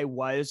up, I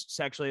was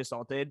sexually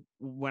assaulted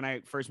when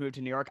I first moved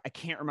to New York. I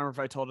can't remember if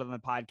I told it on the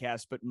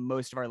podcast, but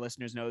most of our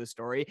listeners know the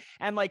story.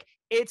 And like,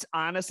 it's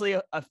honestly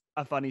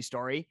a funny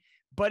story,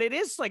 but it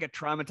is like a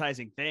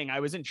traumatizing thing.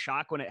 I was in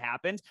shock when it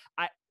happened.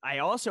 I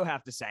also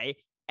have to say,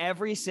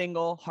 every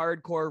single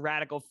hardcore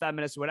radical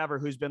feminist, whatever,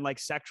 who's been like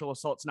sexual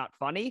assault's not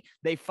funny,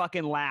 they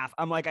fucking laugh.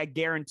 I'm like, I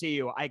guarantee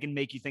you, I can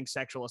make you think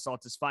sexual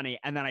assault is funny.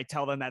 And then I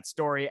tell them that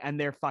story and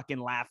they're fucking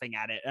laughing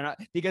at it. And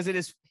because it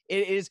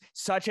is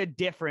such a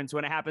difference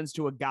when it happens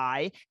to a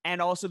guy,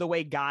 and also the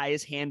way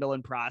guys handle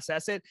and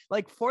process it.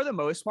 Like for the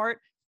most part,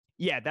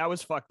 yeah, that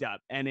was fucked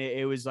up. And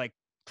it was like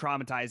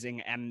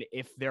traumatizing. And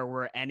if there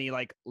were any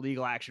like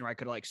legal action where I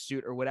could like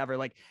suit or whatever,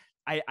 like,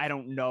 I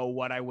don't know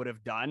what I would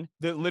have done.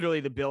 Literally,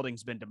 the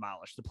building's been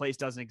demolished. The place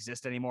doesn't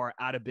exist anymore,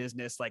 out of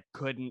business. Like,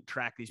 couldn't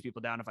track these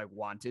people down if I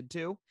wanted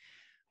to.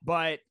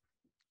 But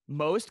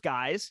most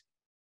guys,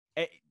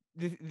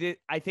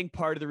 I think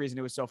part of the reason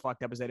it was so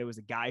fucked up is that it was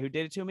a guy who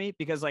did it to me.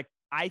 Because, like,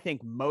 I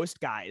think most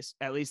guys,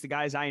 at least the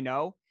guys I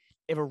know,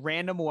 if a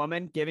random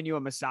woman giving you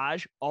a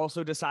massage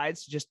also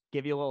decides to just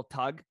give you a little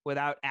tug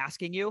without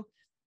asking you,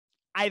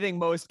 I think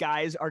most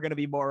guys are going to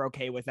be more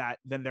okay with that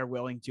than they're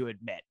willing to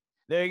admit.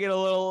 They get a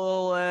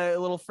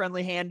little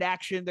friendly hand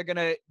action. They're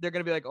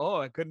gonna be like,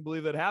 oh, I couldn't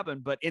believe that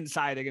happened. But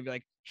inside, they're gonna be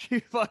like, she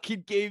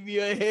fucking gave me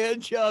a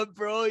hand job,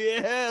 bro.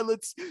 Yeah,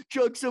 let's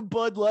chug some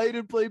Bud Light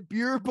and play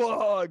beer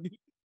pong.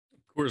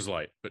 Coors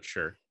Light, but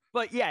sure.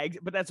 But yeah,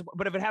 but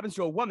if it happens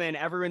to a woman,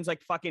 everyone's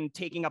like fucking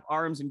taking up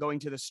arms and going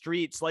to the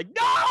streets. Like,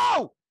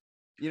 no,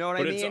 you know what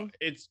I mean?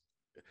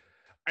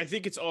 I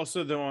think it's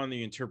also though on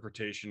the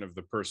interpretation of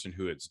the person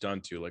who it's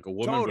done to. Like a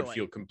woman would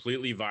feel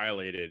completely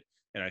violated,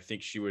 and I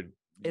think she would.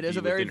 It is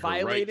a very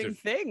violating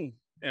thing.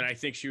 And I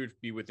think she would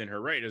be within her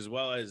right, as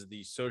well as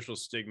the social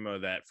stigma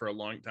that for a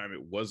long time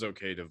it was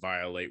okay to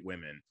violate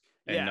women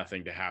and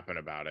nothing to happen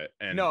about it.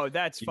 And no,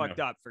 that's fucked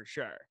up for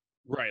sure.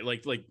 Right.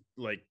 Like,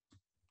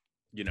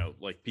 you know,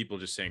 like people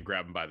just saying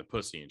grab him by the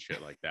pussy and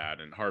shit like that.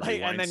 And Harvey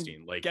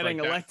Weinstein, like getting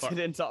elected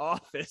into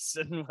office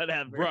and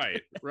whatever.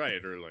 Right.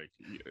 Or like,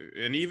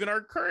 and even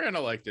our current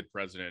elected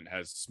president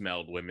has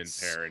smelled women's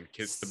hair and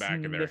kissed the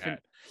back of their head.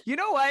 You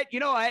know what?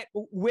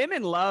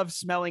 Women love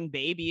smelling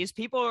babies.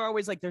 People are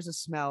always like, there's a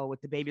smell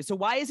with the baby. So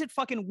why is it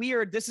fucking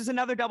weird? This is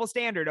another double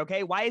standard,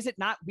 okay? Why is it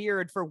not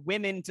weird for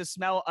women to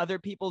smell other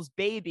people's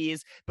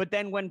babies? But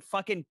then when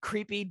fucking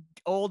creepy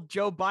old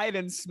Joe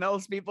Biden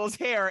smells people's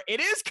hair, it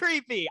is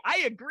creepy. I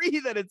agree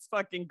that it's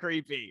fucking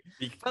creepy.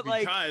 But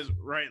because,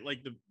 right,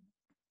 like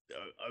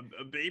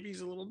a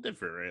baby's a little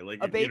different, right? Like,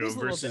 a baby's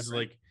versus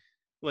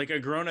like a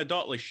grown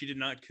adult. Like she did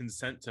not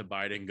consent to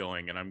Biden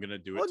going, and I'm going to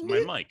do it to my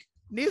mic.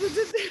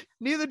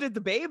 Neither did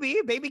the baby.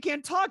 Baby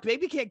can't talk.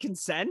 Baby can't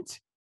consent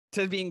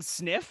to being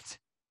sniffed.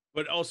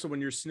 But also,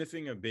 when you're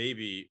sniffing a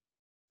baby,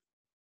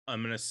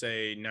 I'm gonna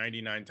say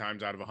 99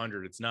 times out of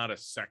 100, it's not a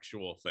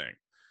sexual thing.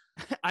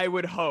 I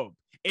would hope.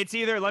 It's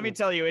either, let me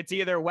tell you, it's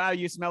either, wow,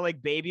 you smell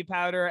like baby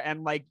powder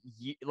and like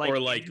or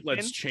like,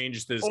 let's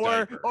change this or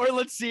diaper. or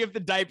let's see if the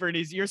diaper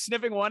needs. You're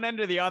sniffing one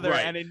end or the other,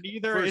 Right. and it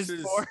neither Versus,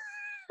 is for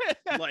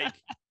like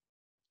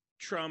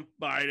Trump,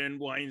 Biden,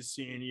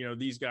 Weinstein,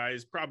 these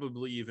guys,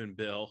 probably even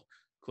Bill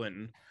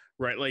Clinton,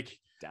 right? Like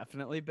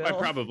definitely Bill.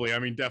 I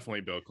mean,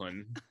 definitely Bill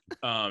Clinton.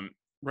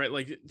 Right?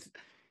 Like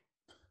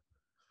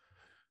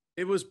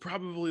it was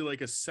probably like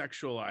a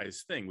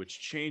sexualized thing, which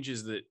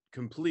changes it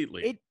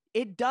completely.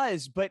 It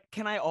does, but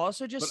can I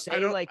also just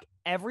say, like,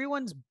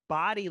 everyone's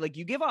body, like,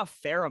 you give off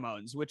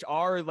pheromones, which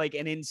are like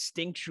an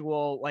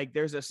instinctual, like,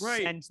 there's a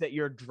sense that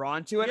you're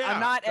drawn to it. Yeah, I'm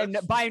not,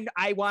 and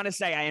I want to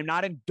say, I am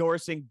not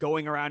endorsing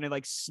going around and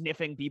like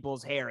sniffing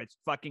people's hair. It's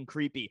fucking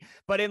creepy.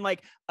 But in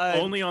like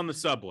only on the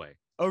subway.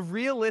 A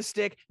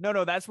realistic,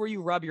 no, that's where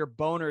you rub your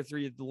boner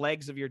through the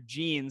legs of your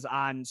jeans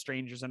on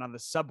strangers and on the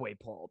subway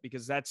pole,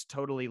 because that's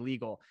totally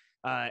legal.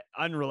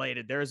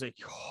 Unrelated, there's a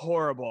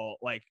horrible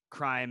like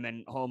crime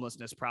and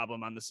homelessness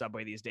problem on the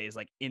subway these days,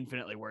 like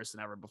infinitely worse than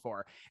ever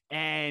before.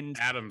 And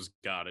Adams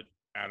got it.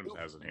 Adams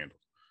has it handled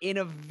in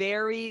a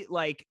very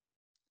like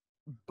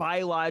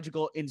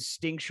biological,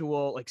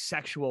 instinctual, like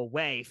sexual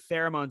way.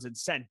 Pheromones and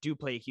scent do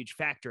play a huge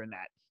factor in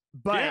that.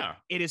 But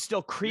it is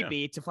still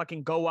creepy to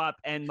fucking go up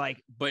and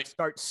like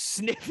start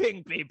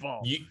sniffing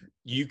people.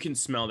 You can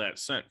smell that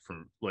scent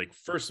from, like,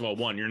 first of all,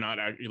 one, you're not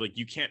like,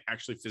 you can't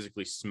actually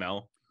physically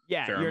smell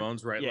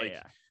pheromones, right?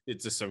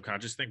 It's a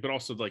subconscious thing, but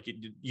also like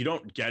you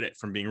don't get it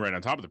from being right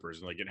on top of the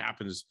person. Like it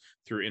happens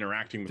through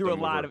interacting with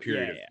them over a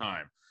period of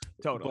time.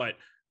 Totally.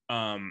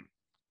 But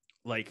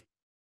like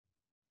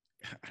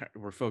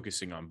we're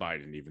focusing on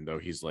Biden, even though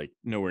he's like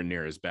nowhere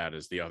near as bad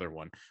as the other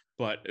one,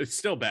 but it's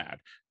still bad.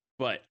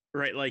 But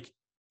right, like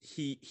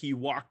he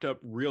walked up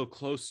real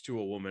close to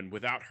a woman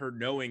without her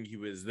knowing he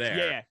was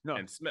there.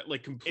 And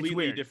like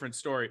completely different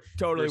story.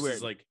 Totally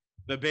versus, weird. Like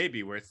the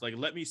baby, where it's like,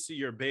 let me see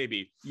your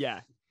baby.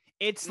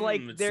 It's like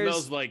it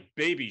smells like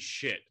baby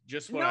shit.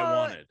 Just what I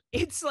wanted.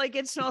 It's like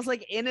it smells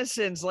like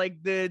innocence,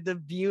 like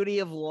the beauty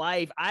of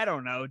life. I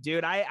don't know,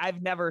 dude.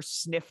 I've never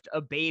sniffed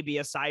a baby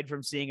aside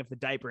from seeing if the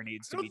diaper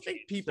needs to be changed. I don't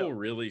think people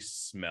really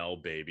smell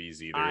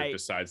babies either,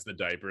 besides the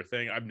diaper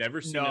thing. I've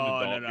never seen an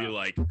adult be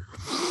like,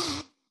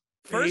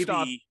 first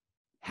off,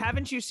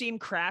 haven't you seen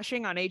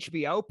Crashing on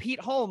HBO?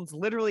 Pete Holmes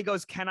literally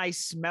goes, "Can I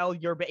smell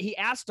your baby?" He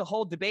asked to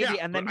hold the baby,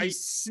 and then he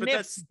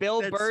sniffs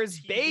Bill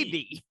Burr's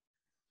baby.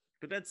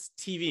 But that's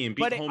TV, and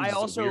Pete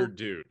Holmes is a weird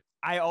dude.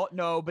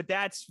 No, but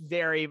that's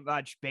very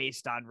much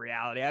based on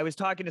reality. I was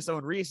talking to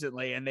someone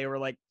recently, and they were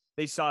like,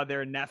 they saw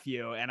their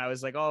nephew, and I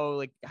was like, "Oh,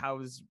 like how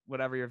was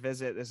whatever your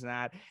visit, this and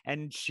that,"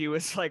 and she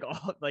was like,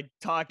 all like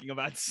talking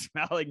about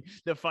smelling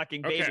the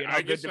fucking baby and how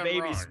good the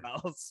baby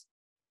smells.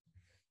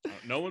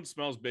 No one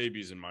smells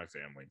babies in my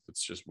family.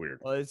 It's just weird.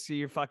 Well, let's see,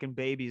 your fucking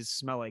babies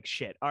smell like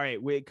shit. All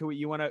right, wait,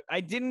 you want to?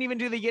 I didn't even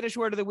do the Yiddish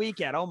word of the week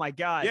yet. Oh my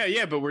god.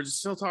 Yeah, but we're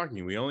still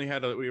talking. We only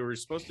had we were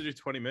supposed to do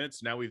 20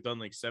 minutes. Now we've done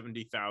like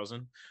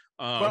 70,000.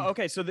 Well,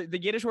 okay, so the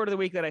Yiddish word of the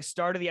week that I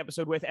started the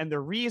episode with, and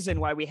the reason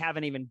why we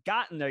haven't even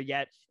gotten there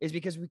yet is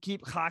because we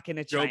keep hawking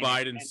at Joe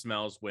Biden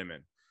smells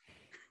women.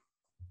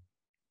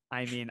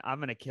 I mean, I'm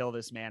going to kill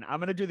this man. I'm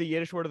going to do the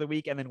Yiddish word of the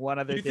week and then one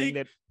other thing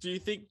that... Do you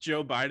think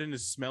Joe Biden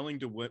is smelling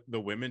the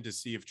women to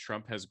see if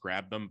Trump has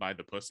grabbed them by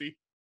the pussy?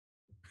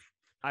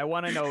 I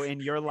want to know, in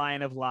your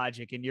line of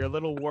logic, in your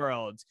little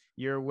world,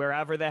 you're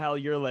wherever the hell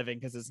you're living,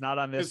 because it's not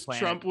on this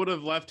planet. Trump would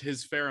have left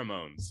his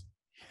pheromones.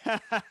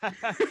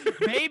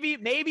 maybe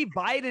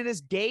Biden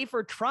is gay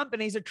for Trump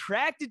and he's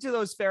attracted to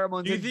those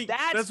pheromones. Do you think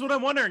that's what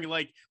I'm wondering?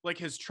 Like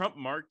has Trump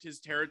marked his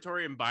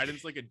territory and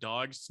Biden's like a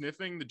dog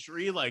sniffing the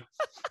tree? Like,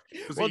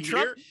 well,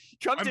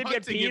 Trump did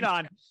get peed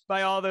on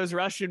by all those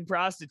Russian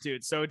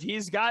prostitutes, so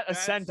he's got a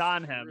scent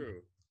on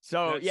him.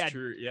 So that's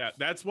true. Yeah,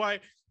 that's why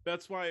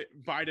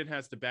Biden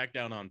has to back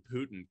down on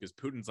Putin, because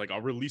Putin's like,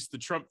 I'll release the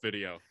Trump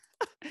video.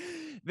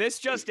 This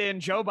just in,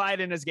 Joe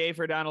Biden is gay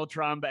for Donald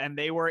Trump, and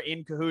they were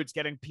in cahoots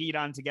getting peed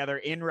on together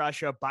in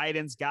Russia.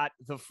 Biden's got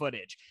the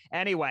footage.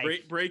 Anyway.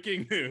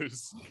 Breaking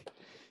news.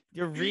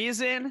 The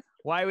reason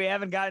why we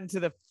haven't gotten to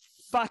the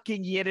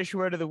fucking Yiddish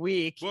word of the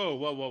week.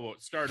 Whoa.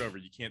 Start over.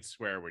 You can't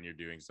swear when you're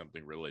doing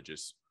something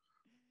religious.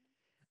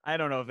 I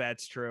don't know if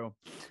that's true.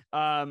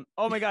 Oh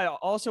my God.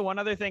 Also, one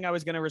other thing I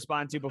was going to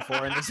respond to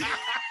before in this.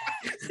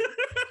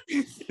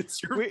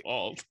 It's your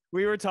fault.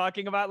 We were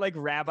talking about like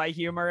rabbi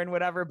humor and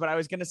whatever, but I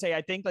was going to say,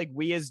 I think like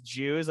we as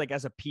Jews, like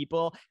as a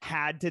people,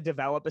 had to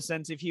develop a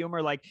sense of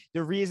humor. Like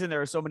the reason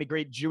there are so many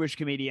great Jewish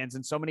comedians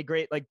and so many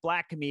great like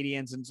Black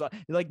comedians and so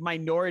like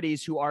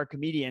minorities who are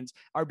comedians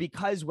are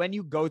because when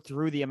you go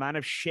through the amount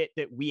of shit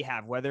that we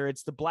have, whether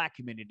it's the Black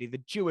community,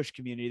 the Jewish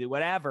community,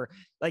 whatever,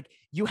 like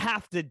you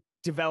have to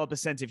develop a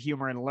sense of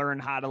humor and learn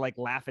how to like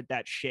laugh at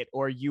that shit,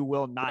 or you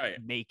will not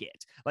make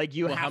it. Like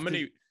you have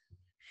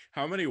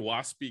How many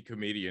waspy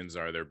comedians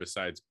are there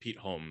besides Pete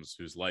Holmes,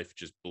 whose life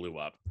just blew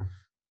up?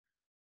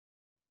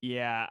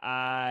 Yeah,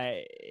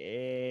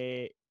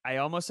 I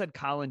almost said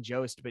Colin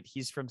Jost, but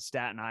he's from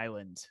Staten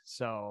Island,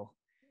 so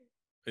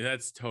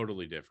That's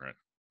totally different.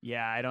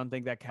 yeah, I don't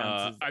think that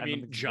counts. I don't mean,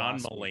 think he's John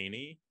waspy.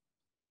 Mulaney,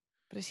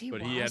 But is he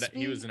but waspy?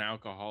 he was an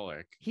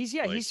alcoholic. He's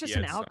Like, he's he just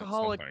an had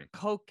alcoholic, something.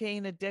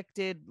 cocaine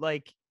addicted.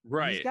 Like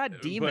Right, he's got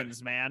but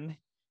demons, man.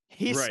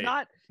 He's Right.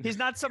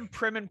 not some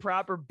prim and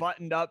proper,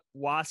 buttoned up,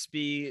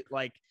 waspy.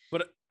 Like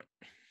but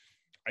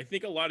I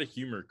think a lot of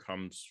humor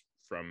comes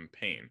from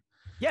pain.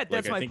 yeah,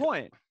 that's I my think-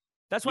 point.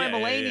 That's why Yeah,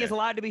 yeah, Mulaney yeah. is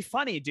allowed to be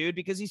funny, dude,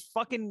 because he's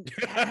fucking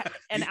an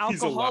He's allowed-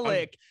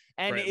 alcoholic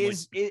and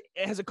right,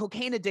 has a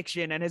cocaine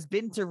addiction and has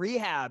been to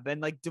rehab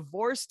and like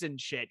divorced and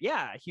shit.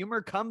 Yeah,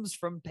 humor comes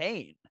from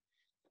pain.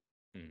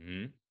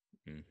 Mm-hmm.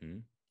 Mm-hmm.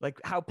 Like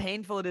how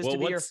painful it is Well, to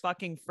be your what's-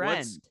 fucking friend.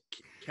 What's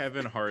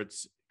Kevin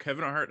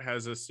Hart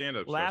has a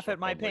stand-up. Laugh special at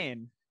my called, like-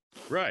 pain.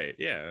 Right.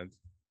 Yeah.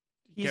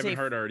 He's Kevin a-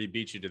 Hart already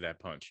beat you to that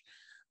punch.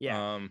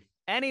 Yeah.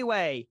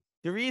 Anyway,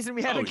 the reason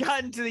we haven't Oh,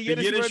 gotten to the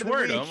The Yiddish,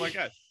 word. Of the Oh week my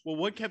god. Well,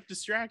 what kept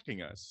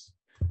distracting us?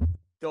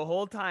 the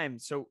whole time.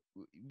 So,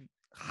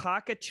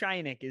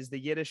 Chakachinik is the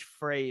Yiddish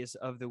phrase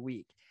of the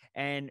week,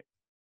 and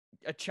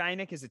a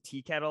chinik is a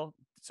tea kettle.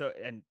 So,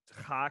 and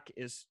chak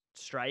is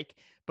strike.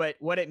 But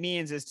what it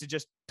means is to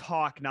just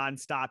talk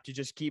nonstop, to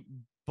just keep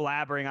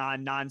blabbering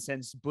on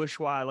nonsense,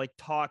 bourgeois, like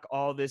talk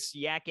all this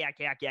yak, yak,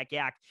 yak, yak,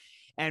 yak.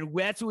 And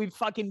that's what we've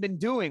fucking been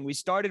doing. We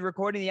started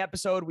recording the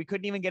episode. We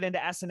couldn't even get into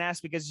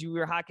SNS because you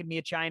were hocking me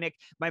a chinik.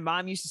 My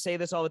mom used to say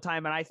this all the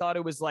time, and I thought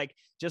it was like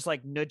just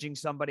like nudging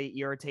somebody,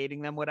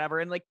 irritating them, whatever.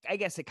 And like, I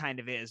guess it kind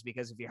of is,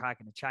 because if you're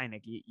hocking a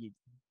chinik, you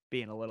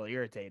being a little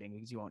irritating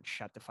because you won't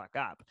shut the fuck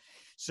up.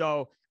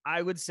 So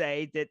I would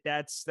say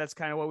that's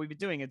kind of what we've been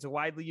doing. It's a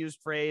widely used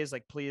phrase,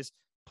 like please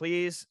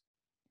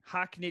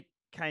hocknit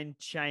kind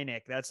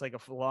chinik. That's like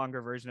a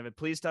longer version of it.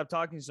 Please stop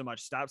talking so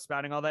much. Stop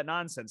spouting all that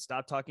nonsense.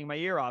 Stop talking my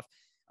ear off.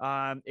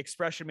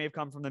 Expression may have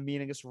come from the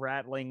meaningless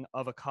rattling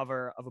of a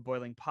cover of a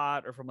boiling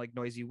pot, or from like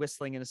noisy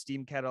whistling in a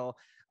steam kettle.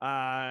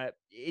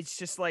 It's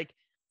just like,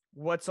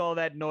 what's all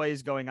that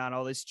noise going on?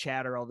 All this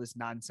chatter, all this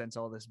nonsense,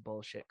 all this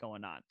bullshit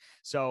going on.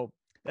 So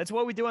that's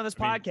what we do on this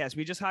podcast.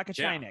 We just hock a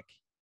yeah. chinik.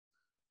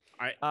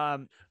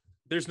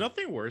 There's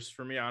nothing worse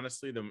for me,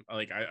 honestly, than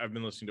like I've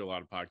been listening to a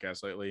lot of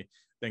podcasts lately,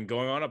 than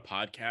going on a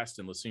podcast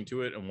and listening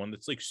to it, and one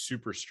that's like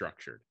super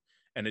structured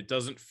and it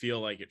doesn't feel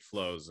like it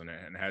flows, and it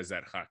has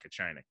that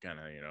Chakachinik kind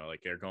of, you know,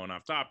 like they're going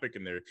off topic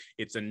and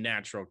it's a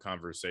natural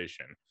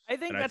conversation. I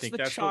think that's the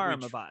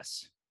charm of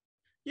us.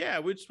 Yeah,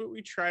 which is what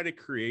we try to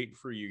create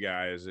for you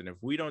guys. And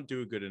if we don't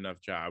do a good enough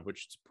job,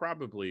 which it's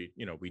probably,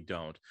 you know, we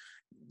don't,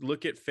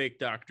 look at Fake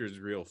Doctors,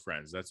 Real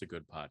Friends. That's a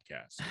good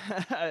podcast.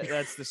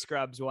 That's the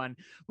Scrubs one.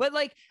 But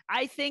like,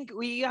 I think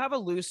we have a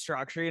loose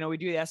structure. You know, we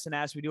do the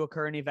SNS, we do a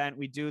current event,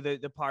 we do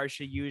the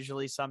Parsha,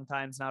 usually,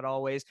 sometimes, not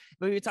always.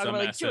 But we talk Some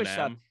about like Jewish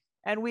stuff. S&M.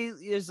 And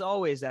there's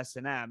always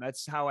S&M.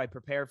 That's how I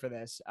prepare for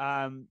this.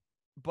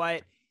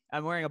 But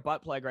I'm wearing a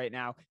butt plug right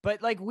now,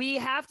 but like, we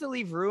have to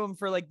leave room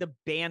for like the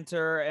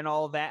banter and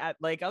all that.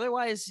 Like,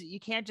 otherwise you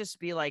can't just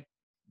be like,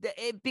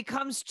 it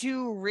becomes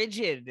too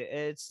rigid.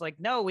 It's like,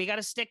 no, we got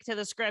to stick to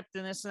the script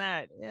and this and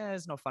that. Yeah,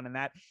 there's no fun in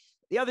that.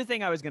 The other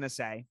thing I was going to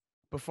say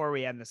before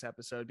we end this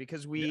episode,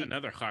 because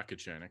another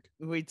Chakachinik.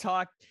 we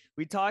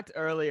talked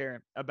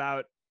earlier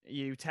about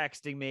you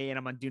texting me and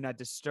I'm on do not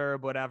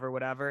disturb,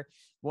 whatever.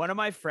 One of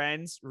my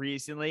friends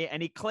recently,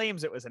 and he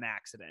claims it was an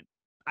accident.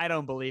 I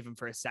don't believe him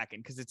for a second,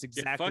 because it's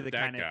exactly the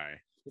kind of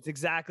guy. It's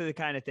exactly the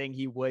kind of thing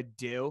he would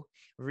do.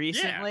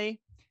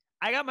 Recently,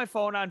 I got my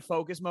phone on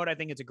focus mode. I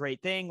think it's a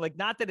great thing. Like,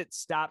 not that it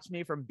stops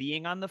me from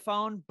being on the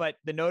phone, but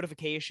the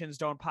notifications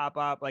don't pop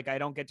up. Like, I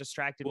don't get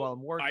distracted while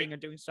I'm working or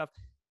doing stuff.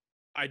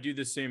 I do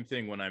the same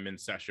thing when I'm in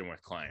session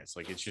with clients.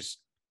 Like, it's just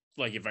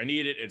like, if I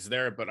need it, it's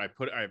there, but I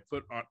put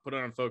it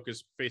on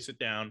focus, face it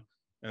down,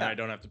 and I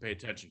don't have to pay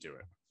attention to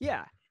it.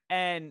 Yeah.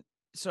 And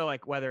so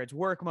like, whether it's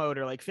work mode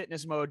or like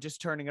fitness mode,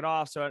 just turning it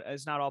off so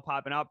it's not all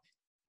popping up.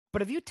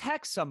 But if you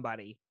text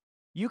somebody,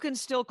 you can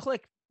still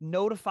click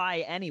notify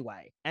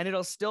anyway, and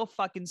it'll still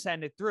fucking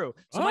send it through.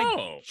 So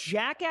my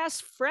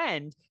jackass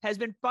friend has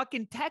been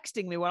fucking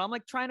texting me when I'm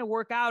like trying to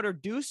work out or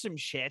do some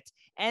shit.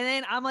 And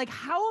then I'm like,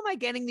 how am I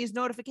getting these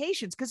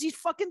notifications? Because he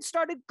fucking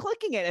started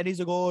clicking it. And he's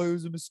like, oh, it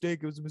was a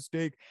mistake.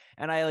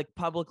 And I like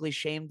publicly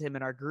shamed him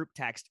in our group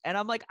text. And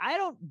I'm like, I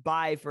don't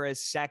buy for a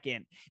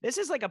second. This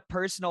is like a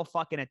personal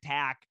fucking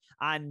attack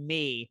on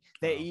me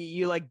that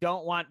you like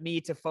don't want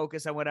me to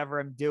focus on whatever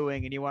I'm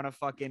doing, and you want to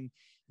fucking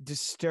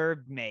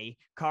disturb me.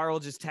 Carl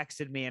just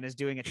texted me and is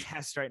doing a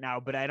test right now,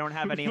 but I don't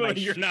have any of my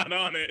You're not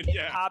on it.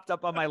 It popped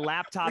up on my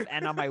laptop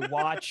and on my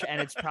watch, and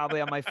it's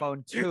probably on my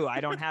phone too. I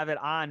don't have it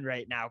on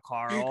right now,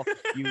 Carl.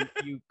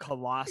 You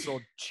colossal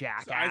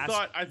jackass.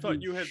 So I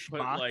thought you had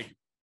put schmuck. like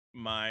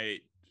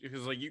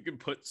because like you can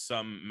put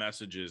some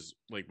messages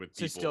like with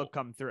to people still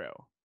come through.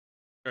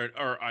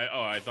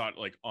 I thought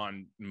like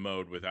on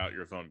mode without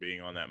your phone being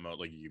on that mode,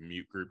 like you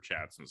mute group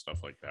chats and stuff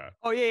like that.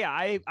 Oh yeah.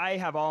 I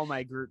have all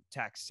my group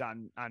texts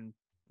on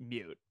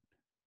mute.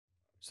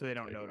 so they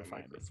don't Take my notify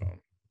me. microphone.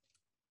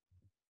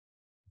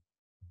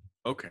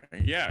 Okay.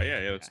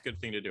 Yeah. That's a good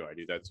thing to do. I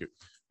do that too.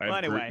 I have Well,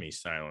 anyway. GroupMe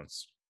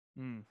silence.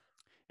 Hmm.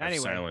 I have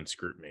Anyway, silence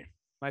GroupMe.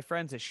 my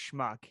friend's a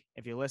schmuck.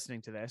 If you're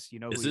listening to this, you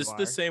know Is who you this are.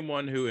 the same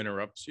one who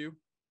interrupts you?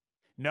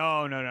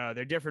 No.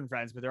 They're different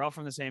friends, but they're all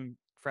from the same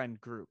friend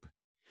group.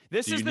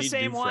 This Do is you the need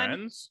same new one.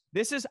 friends?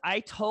 This is, I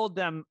tell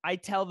them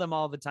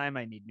all the time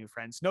I need new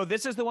friends. No,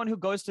 this is the one who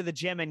goes to the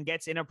gym and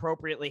gets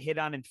inappropriately hit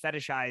on and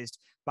fetishized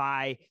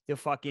by the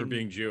For fucking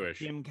being Jewish.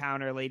 gym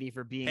counter lady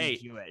for being Hey.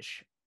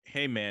 Jewish.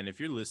 Hey man, if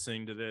you're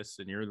listening to this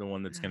and you're the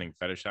one that's getting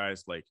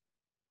fetishized, like,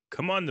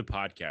 come on the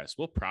podcast.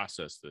 We'll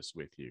process this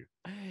with you.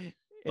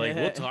 Like,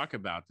 we'll talk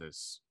about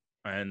this,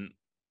 and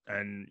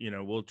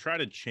we'll try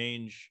to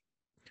change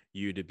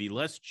you to be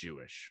less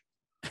Jewish.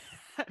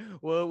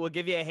 we'll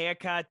give you a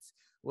haircut.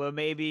 We'll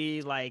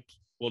maybe like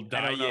We'll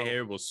dye don't your know.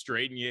 hair. We'll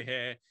straighten your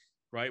hair.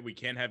 Right? We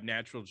can't have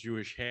natural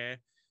Jewish hair.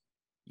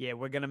 yeah,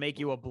 we're gonna make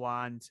you a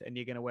blonde and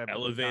you're gonna wear blue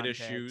Elevator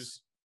contacts.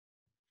 shoes.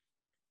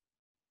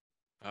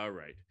 All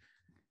right.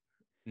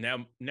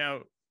 Now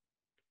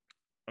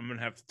I'm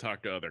gonna have to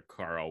talk to other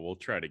Carl. We'll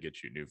try to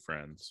get you new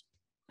friends.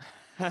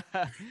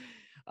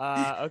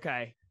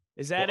 Okay.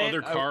 Is that it?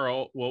 Other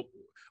Carl. Well,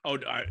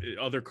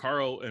 other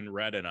Carl and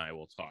Red and I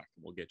will talk.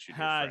 We'll get you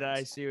new I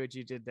friends. see what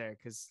you did there,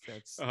 because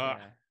that's Uh-huh.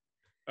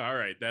 All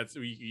right, that's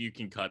you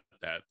can cut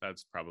that.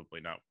 That's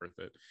probably not worth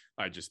it.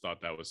 I just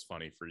thought that was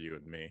funny for you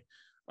and me.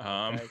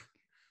 Okay.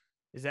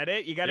 Is that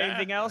it? You got yeah.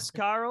 anything else,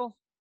 Carl?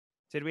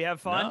 Did we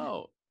have fun?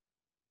 No.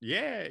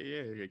 Yeah,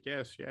 I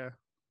guess, yeah.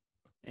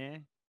 Yeah.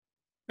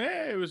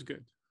 Yeah, it was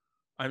good.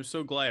 I'm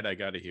so glad I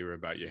got to hear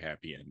about your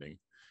happy ending.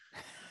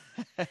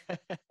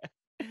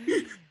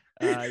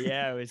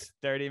 Yeah, it was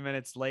 30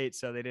 minutes late,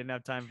 so they didn't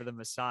have time for the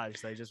massage.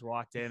 They just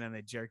walked in and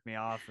they jerked me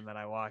off, and then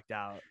I walked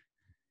out.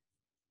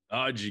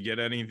 Oh, did you get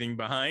anything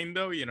behind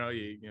though? You know.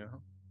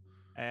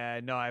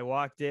 No, I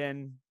walked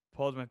in,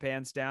 pulled my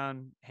pants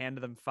down,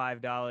 handed them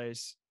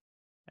 $5,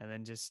 and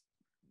then just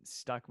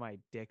stuck my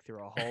dick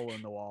through a hole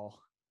in the wall.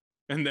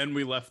 And then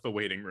we left the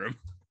waiting room.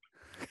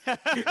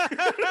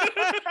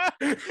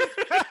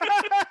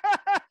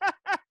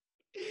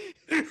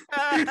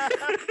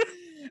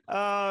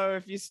 Oh,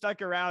 if you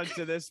stuck around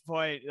to this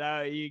point,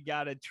 you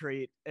got a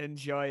treat.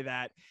 Enjoy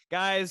that,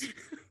 guys.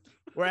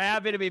 We're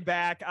happy to be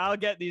back. I'll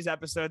get these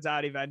episodes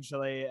out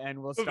eventually, and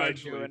we'll start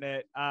doing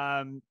it.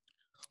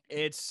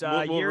 It's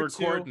we'll year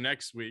record 2.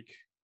 next week.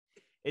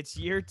 It's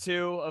year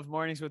 2 of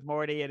Mornings with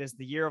Morty. It is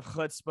the year of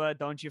chutzpah.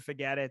 Don't you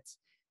forget it.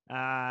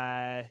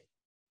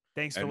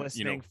 Thanks for And,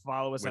 listening.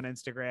 Follow us on with-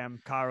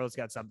 Instagram. Carl's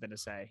got something to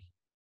say.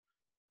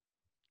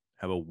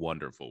 Have a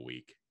wonderful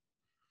week.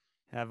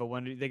 Have a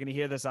wonder. They're gonna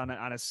hear this on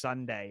a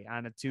Sunday,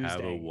 on a Tuesday. Have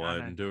a on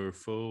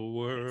wonderful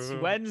world. It's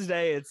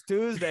Wednesday. It's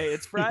Tuesday.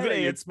 It's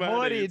Friday. It's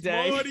Morty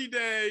Day. Morty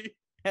Day.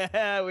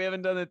 We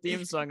haven't done the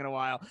theme song in a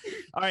while.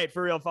 All right,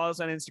 for real. Follow us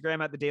on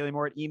Instagram at The Daily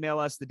Mort. Email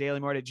us,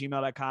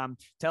 thedailymort@gmail.com.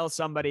 Tell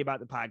somebody about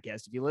the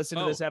podcast. If you listen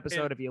to this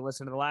episode, and- if you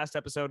listen to the last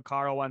episode,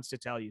 Carl wants to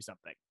tell you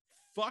something.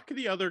 Fuck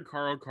the other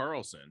Carl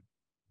Carlson.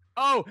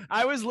 Oh,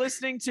 I was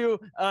listening to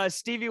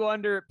Stevie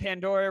Wonder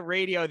Pandora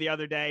radio the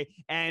other day,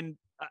 and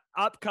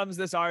up comes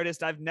this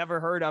artist I've never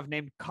heard of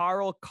named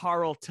Carl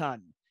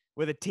Carlton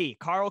with a T,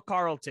 Carl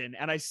Carlton.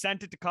 And I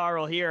sent it to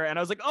Carl here, and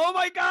I was like, oh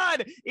my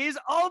God, he's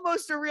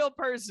almost a real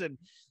person.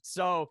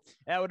 So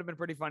that would have been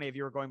pretty funny if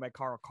you were going by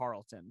Carl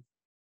Carlton.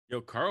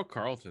 Yo, Carl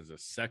Carlton's a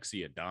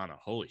sexy Adana.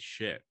 Holy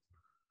shit.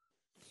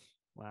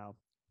 Wow.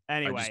 I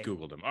Anyway, just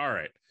Googled him. All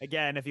right.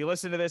 again, if you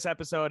listen to this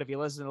episode, if you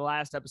listen to the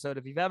last episode,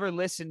 if you've ever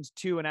listened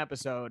to an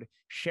episode,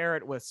 share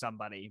it with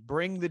somebody.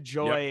 Bring the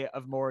joy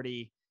of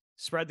Morty.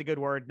 Spread the good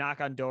word. Knock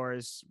on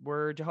doors.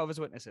 We're Jehovah's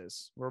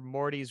Witnesses. We're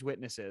Morty's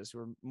witnesses.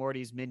 We're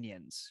Morty's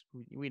minions.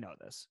 We know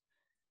this.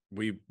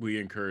 We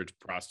encourage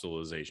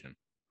proselytization.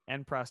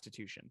 And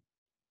prostitution.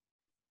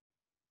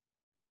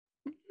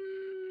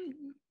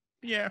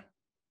 Yeah.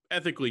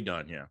 Ethically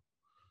done, yeah.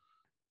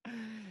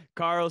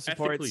 Carl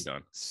Ethically supports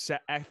done.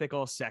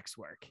 ethical sex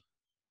work.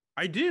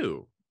 I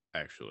do,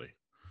 actually.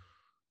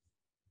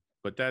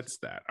 But that's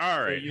that.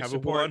 All right. you Have a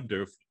support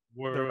wonderful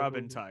The rub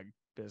and tug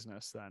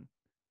business, then.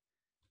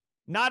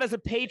 Not as a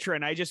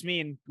patron. I just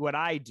mean what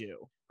I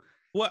do.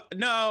 What?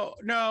 No,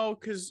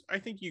 because I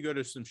think you go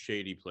to some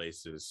shady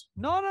places.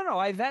 No.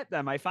 I vet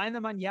them. I find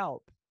them on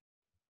Yelp.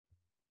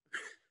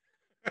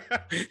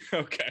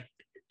 Okay.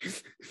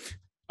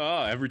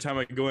 Oh, every time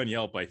I go on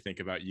Yelp, I think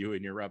about you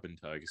and your rub and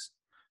tugs.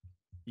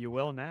 You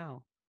will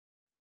now.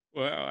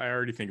 Well, I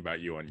already think about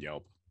you on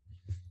Yelp.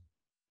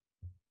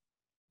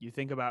 You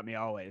think about me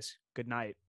always. Good night.